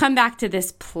come back to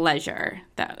this pleasure.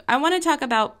 I want to talk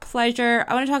about pleasure.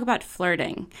 I want to talk about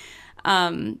flirting.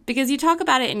 Because you talk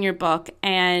about it in your book,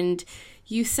 and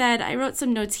you said, I wrote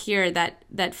some notes here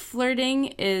that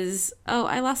flirting is,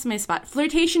 I lost my spot.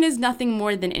 Flirtation is nothing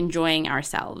more than enjoying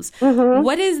ourselves.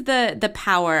 What is the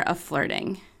power of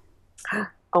flirting?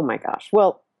 Oh my gosh.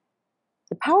 Well,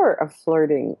 the power of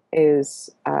flirting is,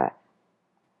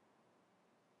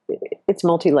 it's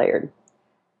multi-layered.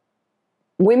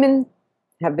 Women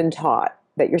have been taught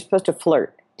that you're supposed to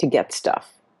flirt to get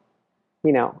stuff.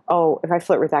 You know, oh, if I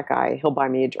flirt with that guy, he'll buy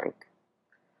me a drink.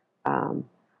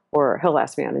 Or he'll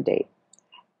ask me on a date.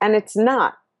 And it's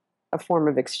not a form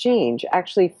of exchange.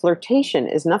 Actually, flirtation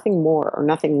is nothing more or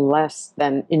nothing less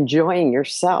than enjoying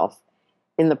yourself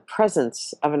in the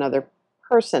presence of another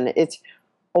person. It's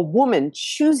a woman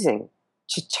choosing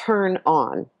to turn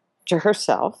on to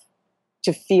herself,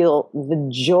 to feel the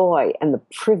joy and the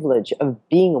privilege of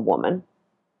being a woman,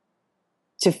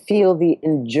 to feel the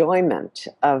enjoyment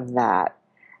of that,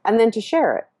 and then to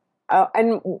share it.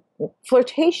 And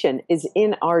flirtation is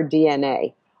in our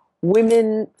DNA.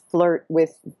 Women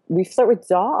we flirt with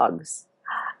dogs.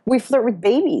 We flirt with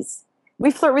babies.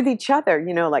 We flirt with each other,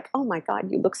 you know, like, oh my God,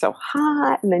 you look so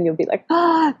hot. And then you'll be like,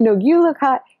 oh, no, you look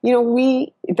hot. You know,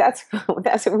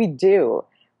 that's what we do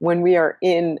when we are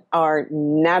in our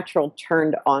natural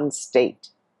turned on state.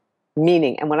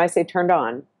 Meaning, and when I say turned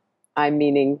on, I'm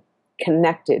meaning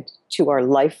connected to our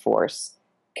life force,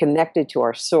 connected to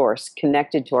our source,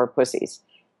 connected to our pussies.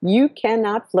 You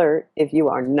cannot flirt if you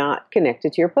are not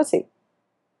connected to your pussy.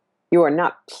 You are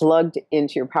not plugged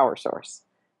into your power source.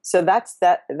 So that's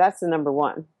the number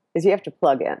one, is you have to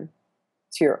plug in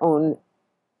to your own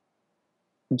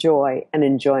joy and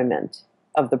enjoyment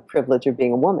of the privilege of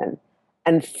being a woman.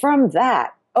 And from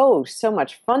that, so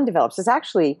much fun develops. It's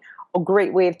actually a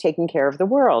great way of taking care of the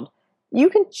world. You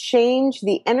can change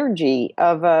the energy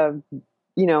of a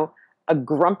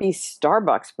grumpy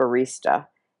Starbucks barista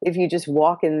if you just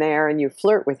walk in there and you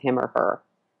flirt with him or her.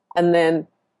 And then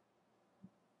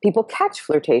people catch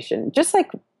flirtation. Just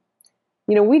like,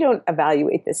 you know, we don't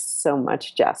evaluate this so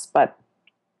much, Jess, but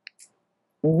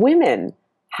women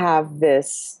have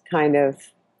this kind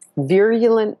of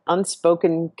virulent,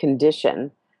 unspoken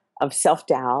condition of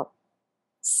self-doubt,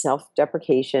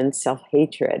 self-deprecation,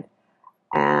 self-hatred.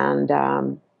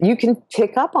 And you can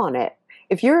pick up on it.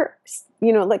 If you're,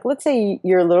 you know, like, let's say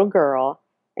you're a little girl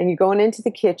and you're going into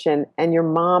the kitchen and your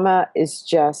mama is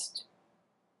just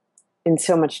in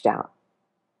so much doubt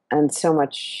and so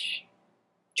much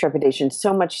trepidation,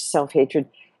 so much self-hatred.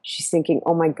 she's thinking,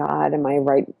 oh my God, am I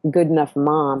right? Good enough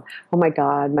mom? Oh my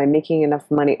God, am I making enough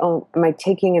money? Oh, am I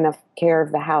taking enough care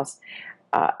of the house?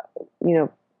 Uh, you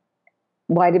know,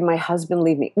 why did my husband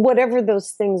leave me? Whatever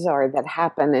those things are that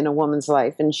happen in a woman's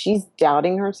life, and she's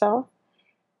doubting herself,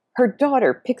 her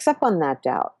daughter picks up on that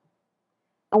doubt.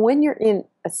 And when you're in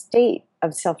a state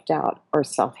of self doubt or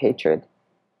self hatred,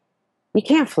 you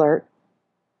can't flirt.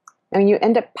 I mean, you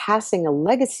end up passing a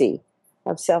legacy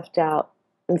of self doubt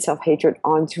and self hatred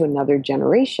onto another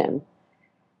generation.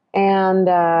 And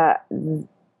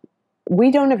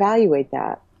we don't evaluate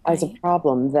that as a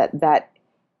problem, that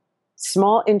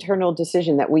small internal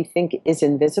decision that we think is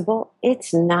invisible.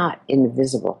 It's not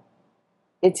invisible.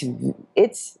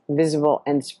 It's visible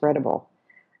and spreadable.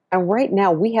 And right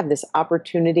now we have this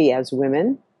opportunity as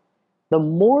women. The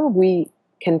more we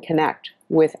can connect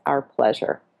with our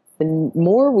pleasure, the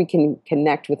more we can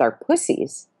connect with our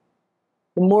pussies,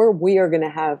 the more we are going to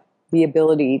have the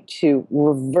ability to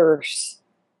reverse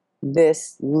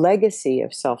this legacy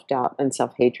of self-doubt and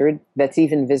self-hatred that's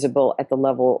even visible at the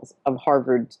level of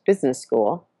Harvard Business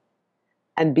School,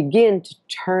 and begin to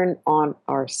turn on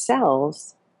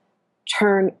ourselves,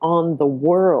 turn on the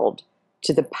world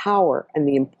to the power and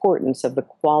the importance of the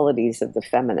qualities of the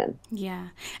feminine. Yeah.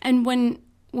 And when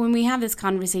we have this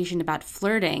conversation about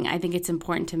flirting, I think it's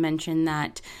important to mention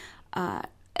that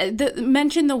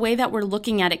mention the way that we're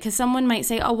looking at it, because someone might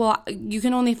say, oh, well, you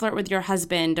can only flirt with your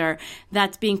husband, or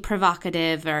that's being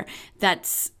provocative, or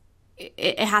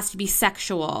it has to be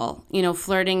sexual. You know,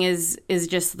 flirting is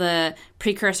just the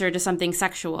precursor to something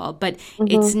sexual, but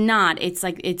it's not. It's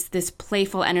like, it's this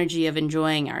playful energy of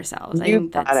enjoying ourselves. You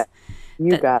got it.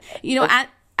 You know,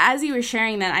 as you were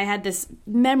sharing that, I had this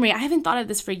memory. I haven't thought of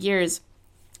this for years,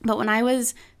 but when I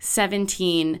was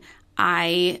 17,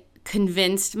 I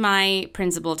convinced my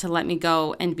principal to let me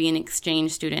go and be an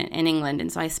exchange student in England.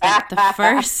 And so I spent the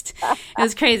first, it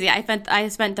was crazy. I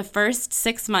spent the first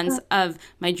 6 months of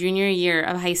my junior year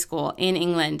of high school in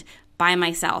England by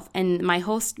myself. And I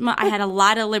had a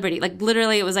lot of liberty. Like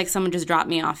literally it was like someone just dropped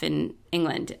me off in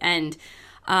England. And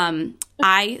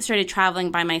I started traveling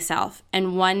by myself.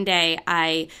 And one day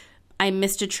I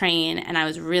missed a train and I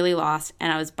was really lost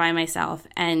and I was by myself.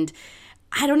 And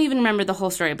I don't even remember the whole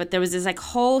story, but there was this like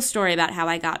whole story about how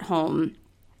I got home.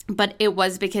 But it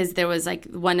was because there was like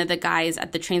one of the guys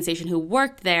at the train station who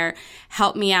worked there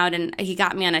helped me out and he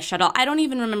got me on a shuttle. I don't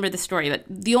even remember the story, but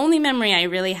the only memory I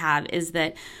really have is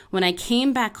that when I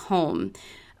came back home,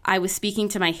 I was speaking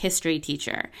to my history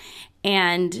teacher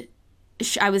and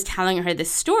I was telling her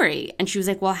this story and she was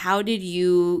like, well, how did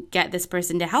you get this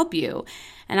person to help you?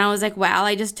 And I was like, well,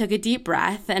 I just took a deep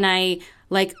breath and I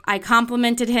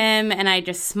complimented him and I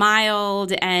just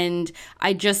smiled and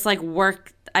I just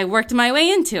worked my way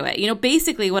into it. You know,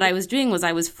 basically what I was doing was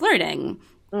I was flirting.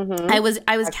 I was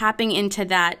tapping into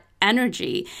that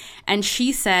energy. And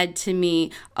she said to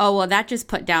me, oh, well, that just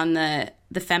put down the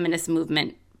feminist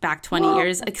movement back 20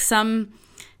 years.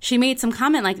 She made some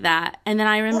comment like that. And then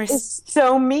I remember... That is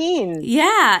so mean.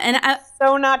 Yeah. And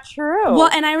so not true. Well,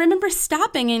 and I remember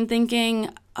stopping and thinking,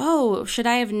 oh, should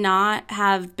I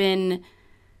have been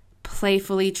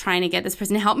playfully trying to get this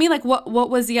person to help me? Like, what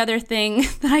was the other thing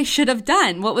that I should have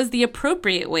done? What was the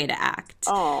appropriate way to act?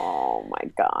 Oh,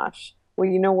 my gosh. Well,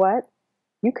 you know what?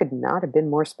 You could not have been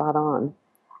more spot on.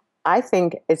 I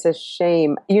think it's a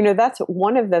shame. You know, that's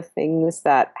one of the things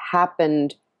that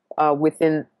happened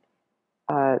within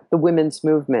the women's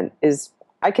movement is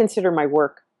I consider my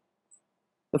work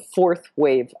the fourth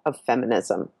wave of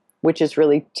feminism, which is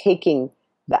really taking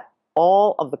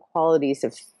all of the qualities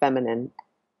of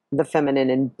the feminine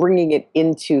and bringing it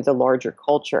into the larger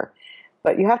culture.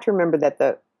 But you have to remember that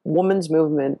the women's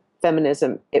movement,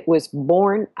 feminism, it was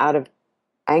born out of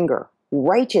anger,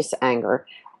 righteous anger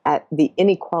at the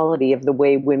inequality of the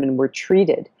way women were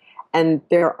treated. And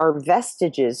there are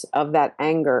vestiges of that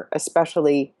anger,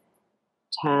 especially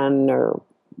 10 or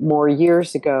more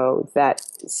years ago, that,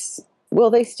 well,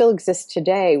 they still exist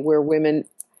today, where women,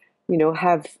 you know,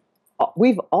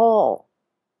 we've all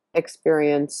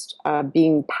experienced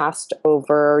being passed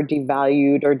over, or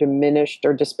devalued, or diminished,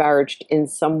 or disparaged in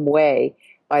some way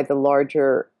by the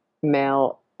larger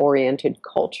male-oriented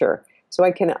culture. So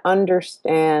I can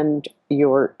understand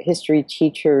your history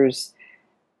teacher's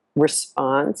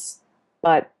response,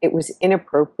 but it was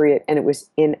inappropriate and it was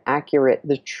inaccurate.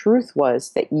 The truth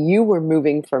was that you were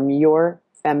moving from your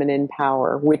feminine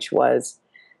power, which was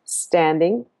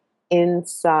standing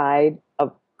inside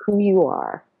of who you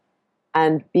are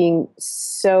and feeling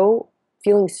so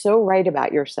right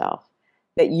about yourself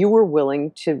that you were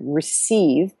willing to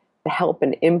receive the help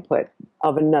and input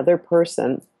of another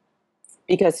person.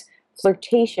 Because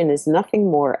flirtation is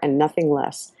nothing more and nothing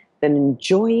less than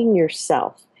enjoying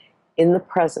yourself in the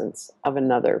presence of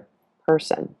another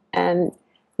person. And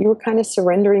you were kind of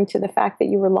surrendering to the fact that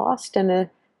you were lost in a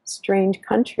strange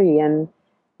country and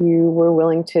you were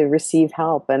willing to receive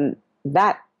help. And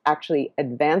that actually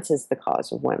advances the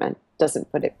cause of women,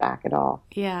 doesn't put it back at all.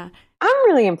 Yeah. I'm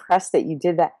really impressed that you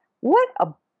did that. What a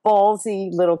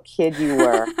ballsy little kid you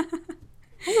were.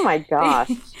 Oh my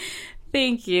gosh.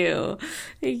 Thank you.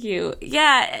 Thank you.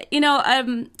 Yeah,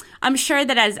 I'm sure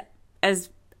that as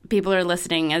people are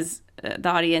listening, as the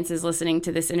audience is listening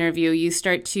to this interview, you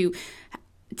start to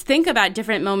think about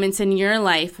different moments in your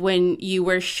life when you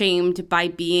were shamed by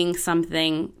being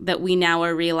something that we now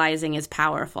are realizing is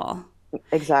powerful.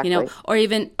 Exactly. Or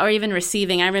even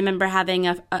receiving. I remember having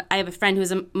I have a friend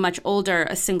who's much older,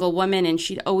 a single woman, and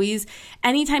she'd always,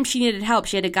 anytime she needed help,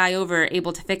 she had a guy over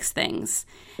able to fix things.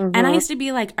 Mm-hmm. And I used to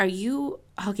be like, are you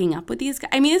hooking up with these guys?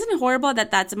 I mean, isn't it horrible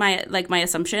that that's my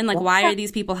assumption? Like, why are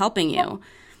these people helping you?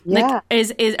 Yeah.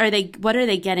 Like, what are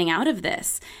they getting out of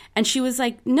this? And she was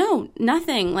like, no,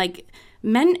 nothing. Like,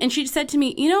 men, and she said to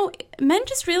me, men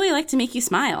just really like to make you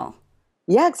smile.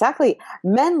 Yeah, exactly.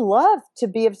 Men love to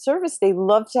be of service. They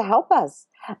love to help us.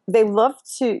 They love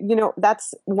to,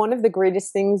 that's one of the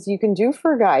greatest things you can do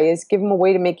for a guy is give him a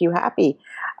way to make you happy.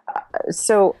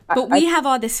 But we have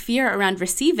all this fear around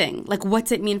receiving. Like,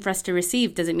 what's it mean for us to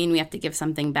receive? Does it mean we have to give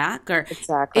something back? Or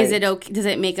exactly. Is it okay? Does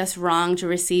it make us wrong to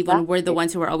receive when we're the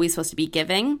ones who are always supposed to be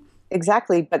giving?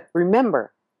 Exactly. But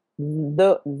remember,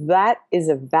 that is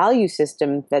a value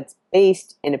system that's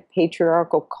based in a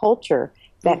patriarchal culture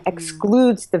that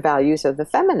excludes the values of the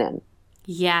feminine.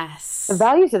 Yes. The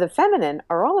values of the feminine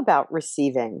are all about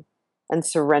receiving and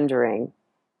surrendering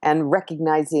and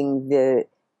recognizing the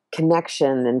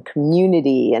connection and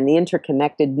community and the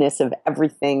interconnectedness of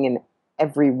everything and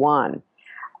everyone.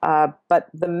 But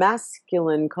the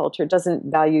masculine culture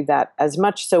doesn't value that as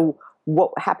much. So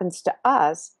what happens to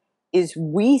us is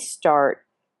we start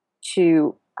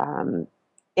to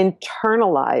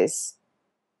internalize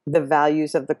the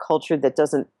values of the culture that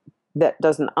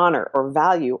doesn't honor or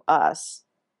value us,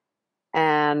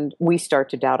 and we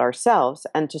start to doubt ourselves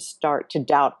and to start to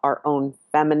doubt our own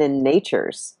feminine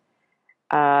natures.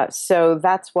 So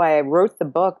that's why I wrote the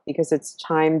book, because it's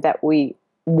time that we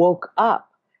woke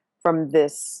up from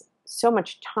this so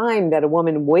much time that a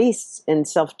woman wastes in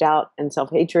self-doubt and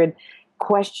self-hatred,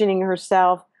 questioning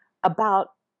herself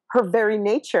about her very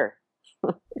nature.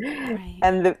 Right.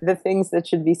 And the things that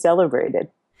should be celebrated.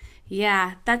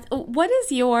 Yeah, what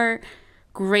is your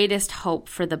greatest hope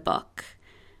for the book?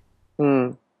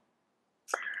 My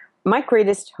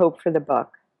greatest hope for the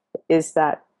book is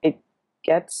that it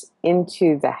gets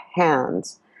into the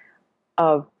hands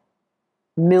of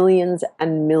millions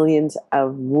and millions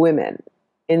of women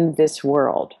in this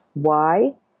world.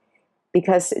 Why?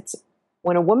 Because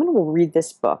when a woman will read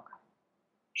this book,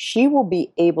 she will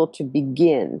be able to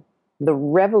begin the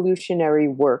revolutionary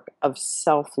work of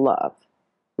self-love,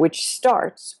 which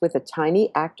starts with a tiny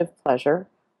act of pleasure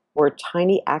or a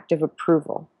tiny act of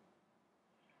approval.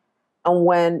 And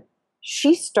when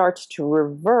she starts to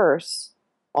reverse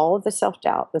all of the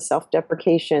self-doubt, the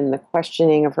self-deprecation, the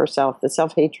questioning of herself, the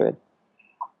self-hatred,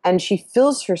 and she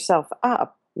fills herself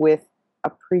up with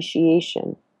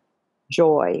appreciation,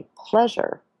 joy,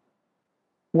 pleasure,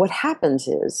 what happens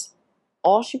is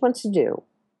all she wants to do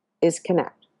is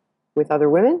connect with other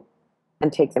women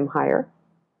and take them higher.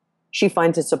 She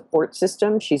finds a support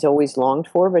system she's always longed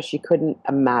for, but she couldn't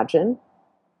imagine.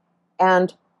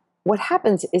 And what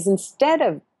happens is, instead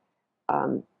of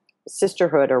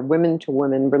sisterhood or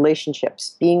women-to-women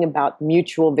relationships being about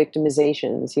mutual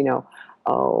victimizations,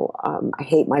 I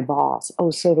hate my boss.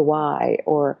 Oh, so do I.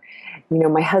 Or,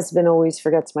 my husband always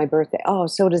forgets my birthday. Oh,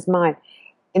 so does mine.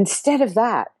 Instead of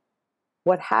that,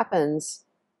 what happens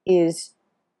is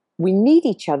we need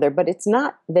each other, but it's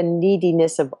not the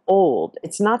neediness of old.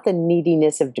 It's not the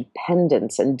neediness of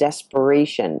dependence and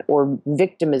desperation or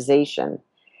victimization.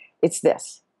 It's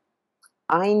this: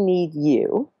 I need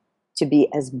you to be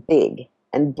as big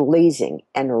and blazing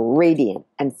and radiant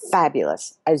and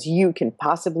fabulous as you can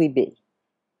possibly be.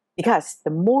 Because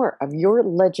the more of your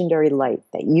legendary light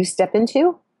that you step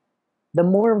into, the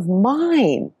more of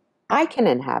mine I can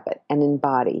inhabit and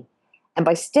embody. And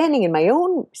by standing in my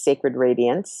own sacred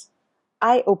radiance,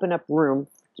 I open up room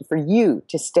for you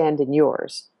to stand in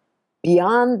yours,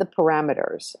 beyond the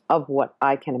parameters of what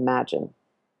I can imagine.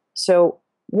 So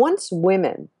once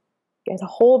women get a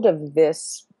hold of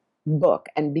this book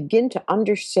and begin to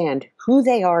understand who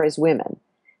they are as women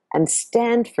and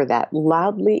stand for that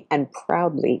loudly and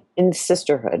proudly in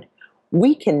sisterhood,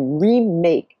 we can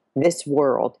remake this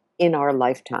world in our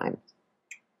lifetime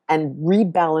and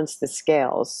rebalance the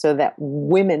scales so that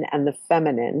women and the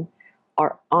feminine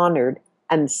are honored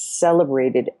and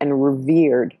celebrated and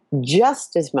revered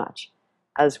just as much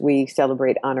as we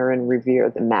celebrate, honor, and revere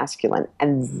the masculine.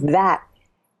 And that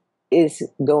is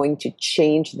going to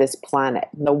change this planet.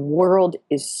 The world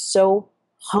is so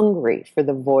hungry for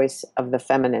the voice of the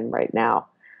feminine right now.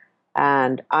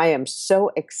 And I am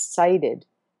so excited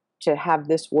to have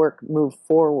this work move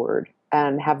forward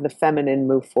and have the feminine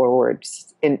move forward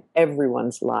in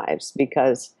everyone's lives,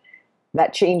 because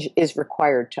that change is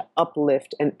required to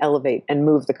uplift and elevate and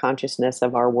move the consciousness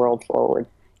of our world forward.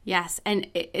 Yes, and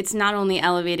it's not only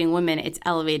elevating women, it's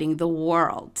elevating the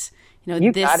world.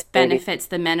 You This benefits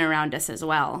the men around us as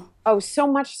well. Oh, so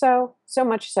much so, so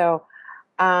much so.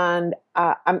 And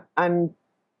and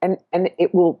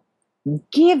it will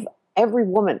give every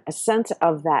woman a sense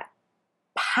of that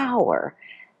power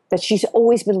that she's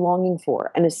always been longing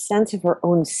for, and a sense of her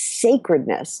own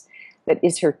sacredness that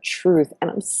is her truth. And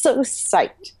I'm so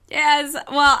psyched. Yes.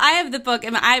 Well, I have the book,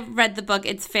 and I've read the book.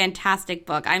 It's a fantastic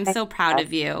book. I'm so proud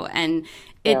of you. And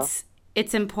it's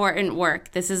important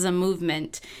work. This is a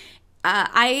movement.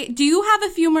 Do you have a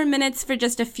few more minutes for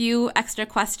just a few extra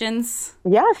questions?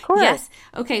 Yeah, of course. Yes.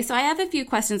 Okay, so I have a few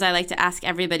questions I like to ask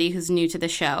everybody who's new to the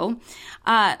show.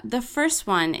 The first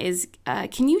one is,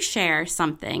 can you share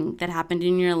something that happened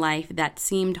in your life that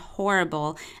seemed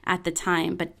horrible at the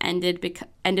time, but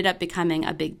ended up becoming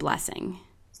a big blessing?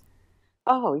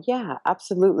 Oh, yeah,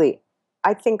 absolutely.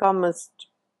 I think almost,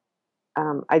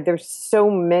 there's so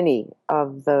many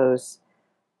of those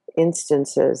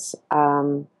instances.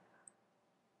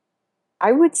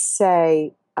 I would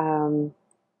say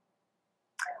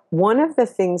one of the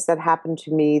things that happened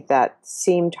to me that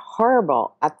seemed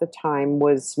horrible at the time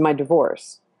was my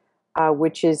divorce,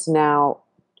 which is now,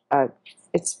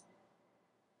 it's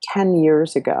 10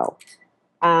 years ago.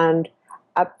 And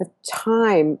at the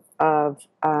time of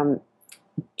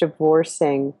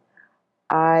divorcing,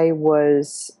 I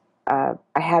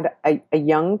had a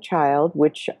young child,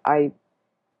 which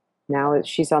now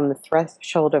she's on the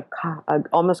threshold of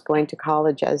almost going to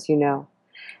college, as you know.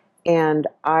 And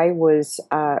I was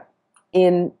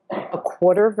in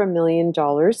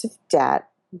 $250,000 of debt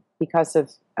because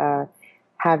of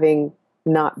having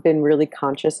not been really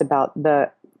conscious about the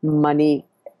money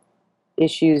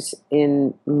issues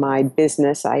in my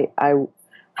business. I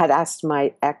had asked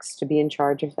my ex to be in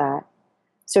charge of that.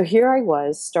 So here I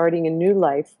was, starting a new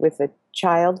life with a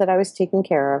child that I was taking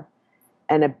care of,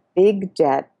 and a big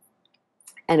debt,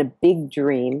 and a big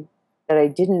dream that I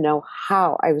didn't know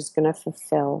how I was going to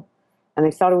fulfill. And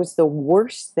I thought it was the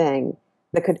worst thing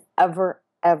that could ever,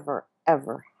 ever,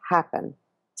 ever happen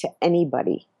to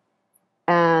anybody.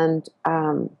 And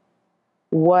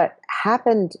what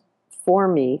happened for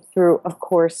me, through, of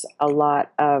course, a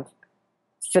lot of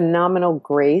phenomenal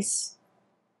grace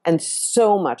and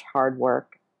so much hard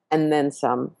work, and then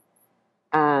some,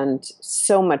 and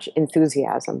so much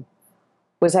enthusiasm,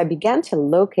 was I began to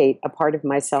locate a part of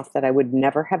myself that I would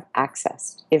never have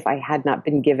accessed if I had not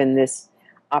been given this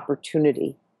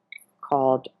opportunity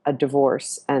called a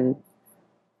divorce, and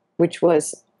which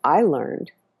was, I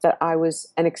learned that I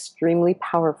was an extremely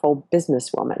powerful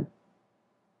businesswoman.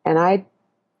 And I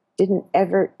didn't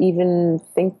ever even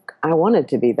think I wanted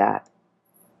to be that.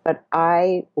 But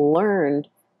I learned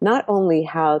not only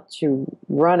how to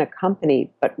run a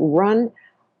company, but run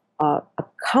a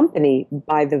company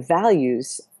by the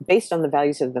values, based on the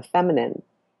values of the feminine,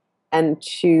 and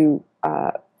to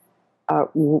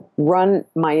run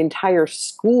my entire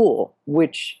school,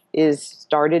 which is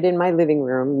started in my living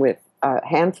room with a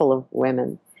handful of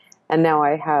women. And now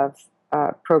I have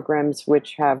programs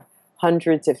which have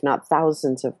hundreds, if not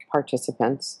thousands, of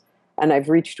participants. And I've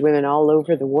reached women all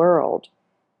over the world.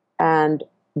 And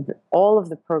all of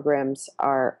the programs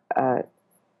are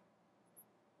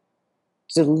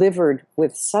delivered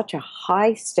with such a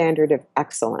high standard of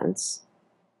excellence,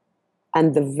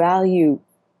 and the value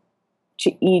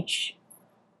to each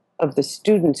of the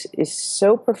students is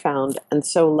so profound and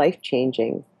so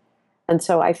life-changing. And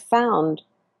so I found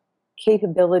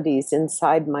capabilities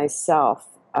inside myself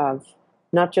of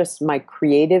not just my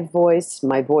creative voice,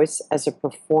 my voice as a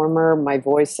performer, my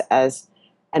voice as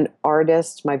an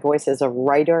artist, my voice as a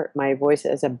writer, my voice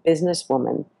as a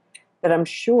businesswoman, that I'm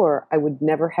sure I would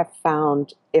never have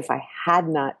found if I had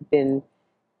not been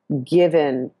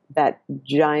given that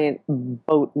giant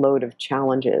boatload of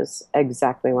challenges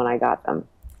exactly when I got them.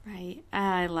 Right.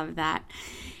 I love that.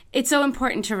 It's so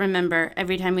important to remember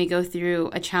every time we go through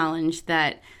a challenge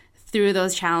that through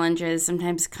those challenges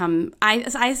sometimes come,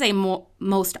 I say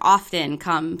most often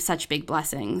come such big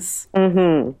blessings.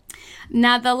 Mm-hmm.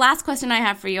 Now, the last question I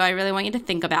have for you, I really want you to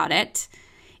think about it.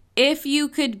 If you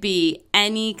could be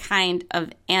any kind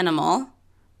of animal,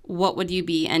 what would you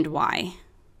be and why?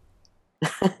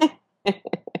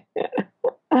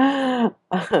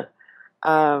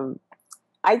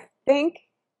 I think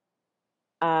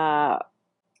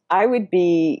I would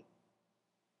be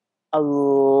a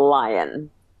lion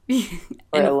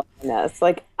or a lioness.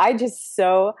 Like I just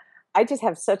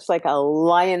have such like a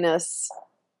lioness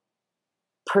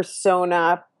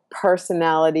persona,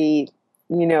 personality,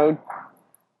 you know,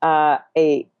 a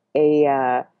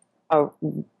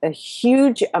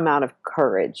huge amount of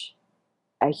courage,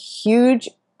 a huge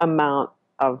amount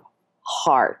of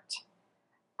heart,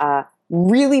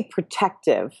 really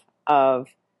protective of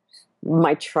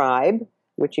my tribe,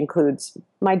 which includes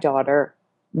my daughter,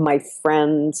 my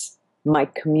friends, my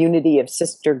community of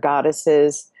sister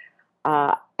goddesses,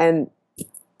 and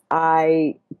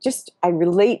I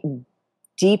relate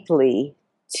deeply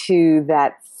to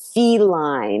that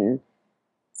feline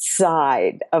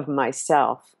side of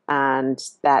myself and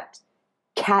that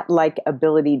cat-like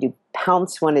ability to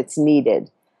pounce when it's needed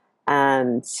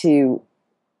and to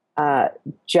I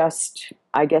guess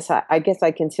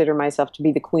I consider myself to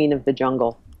be the queen of the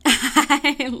jungle.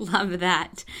 I love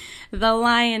that. The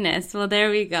lioness. Well, there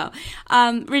we go.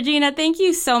 Regina, thank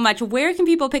you so much. Where can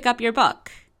people pick up your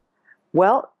book?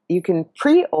 Well, you can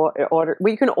pre-order.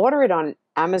 You can order it on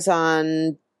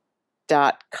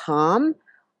Amazon.com.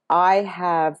 I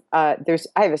have a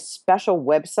special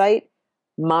website,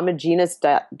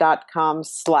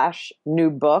 mamaginas.com/new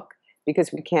book,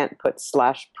 because we can't put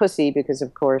 /pussy because,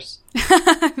 of course,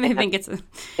 I think it's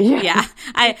yeah.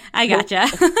 I gotcha.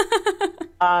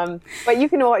 But you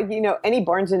can, any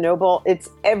Barnes and Noble. It's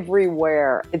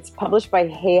everywhere. It's published by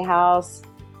Hay House.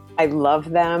 I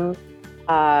love them,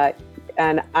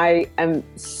 and I'm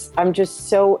just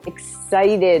so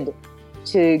excited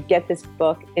to get this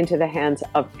book into the hands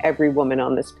of every woman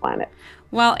on this planet.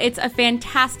 Well, it's a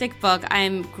fantastic book.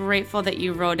 I'm grateful that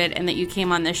you wrote it and that you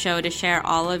came on the show to share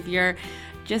all of your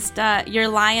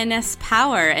lioness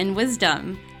power and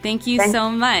wisdom. Thank you so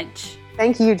much.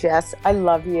 Thank you, Jess. I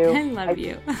love you. I love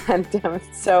you. And I'm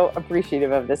so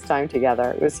appreciative of this time together.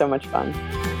 It was so much fun.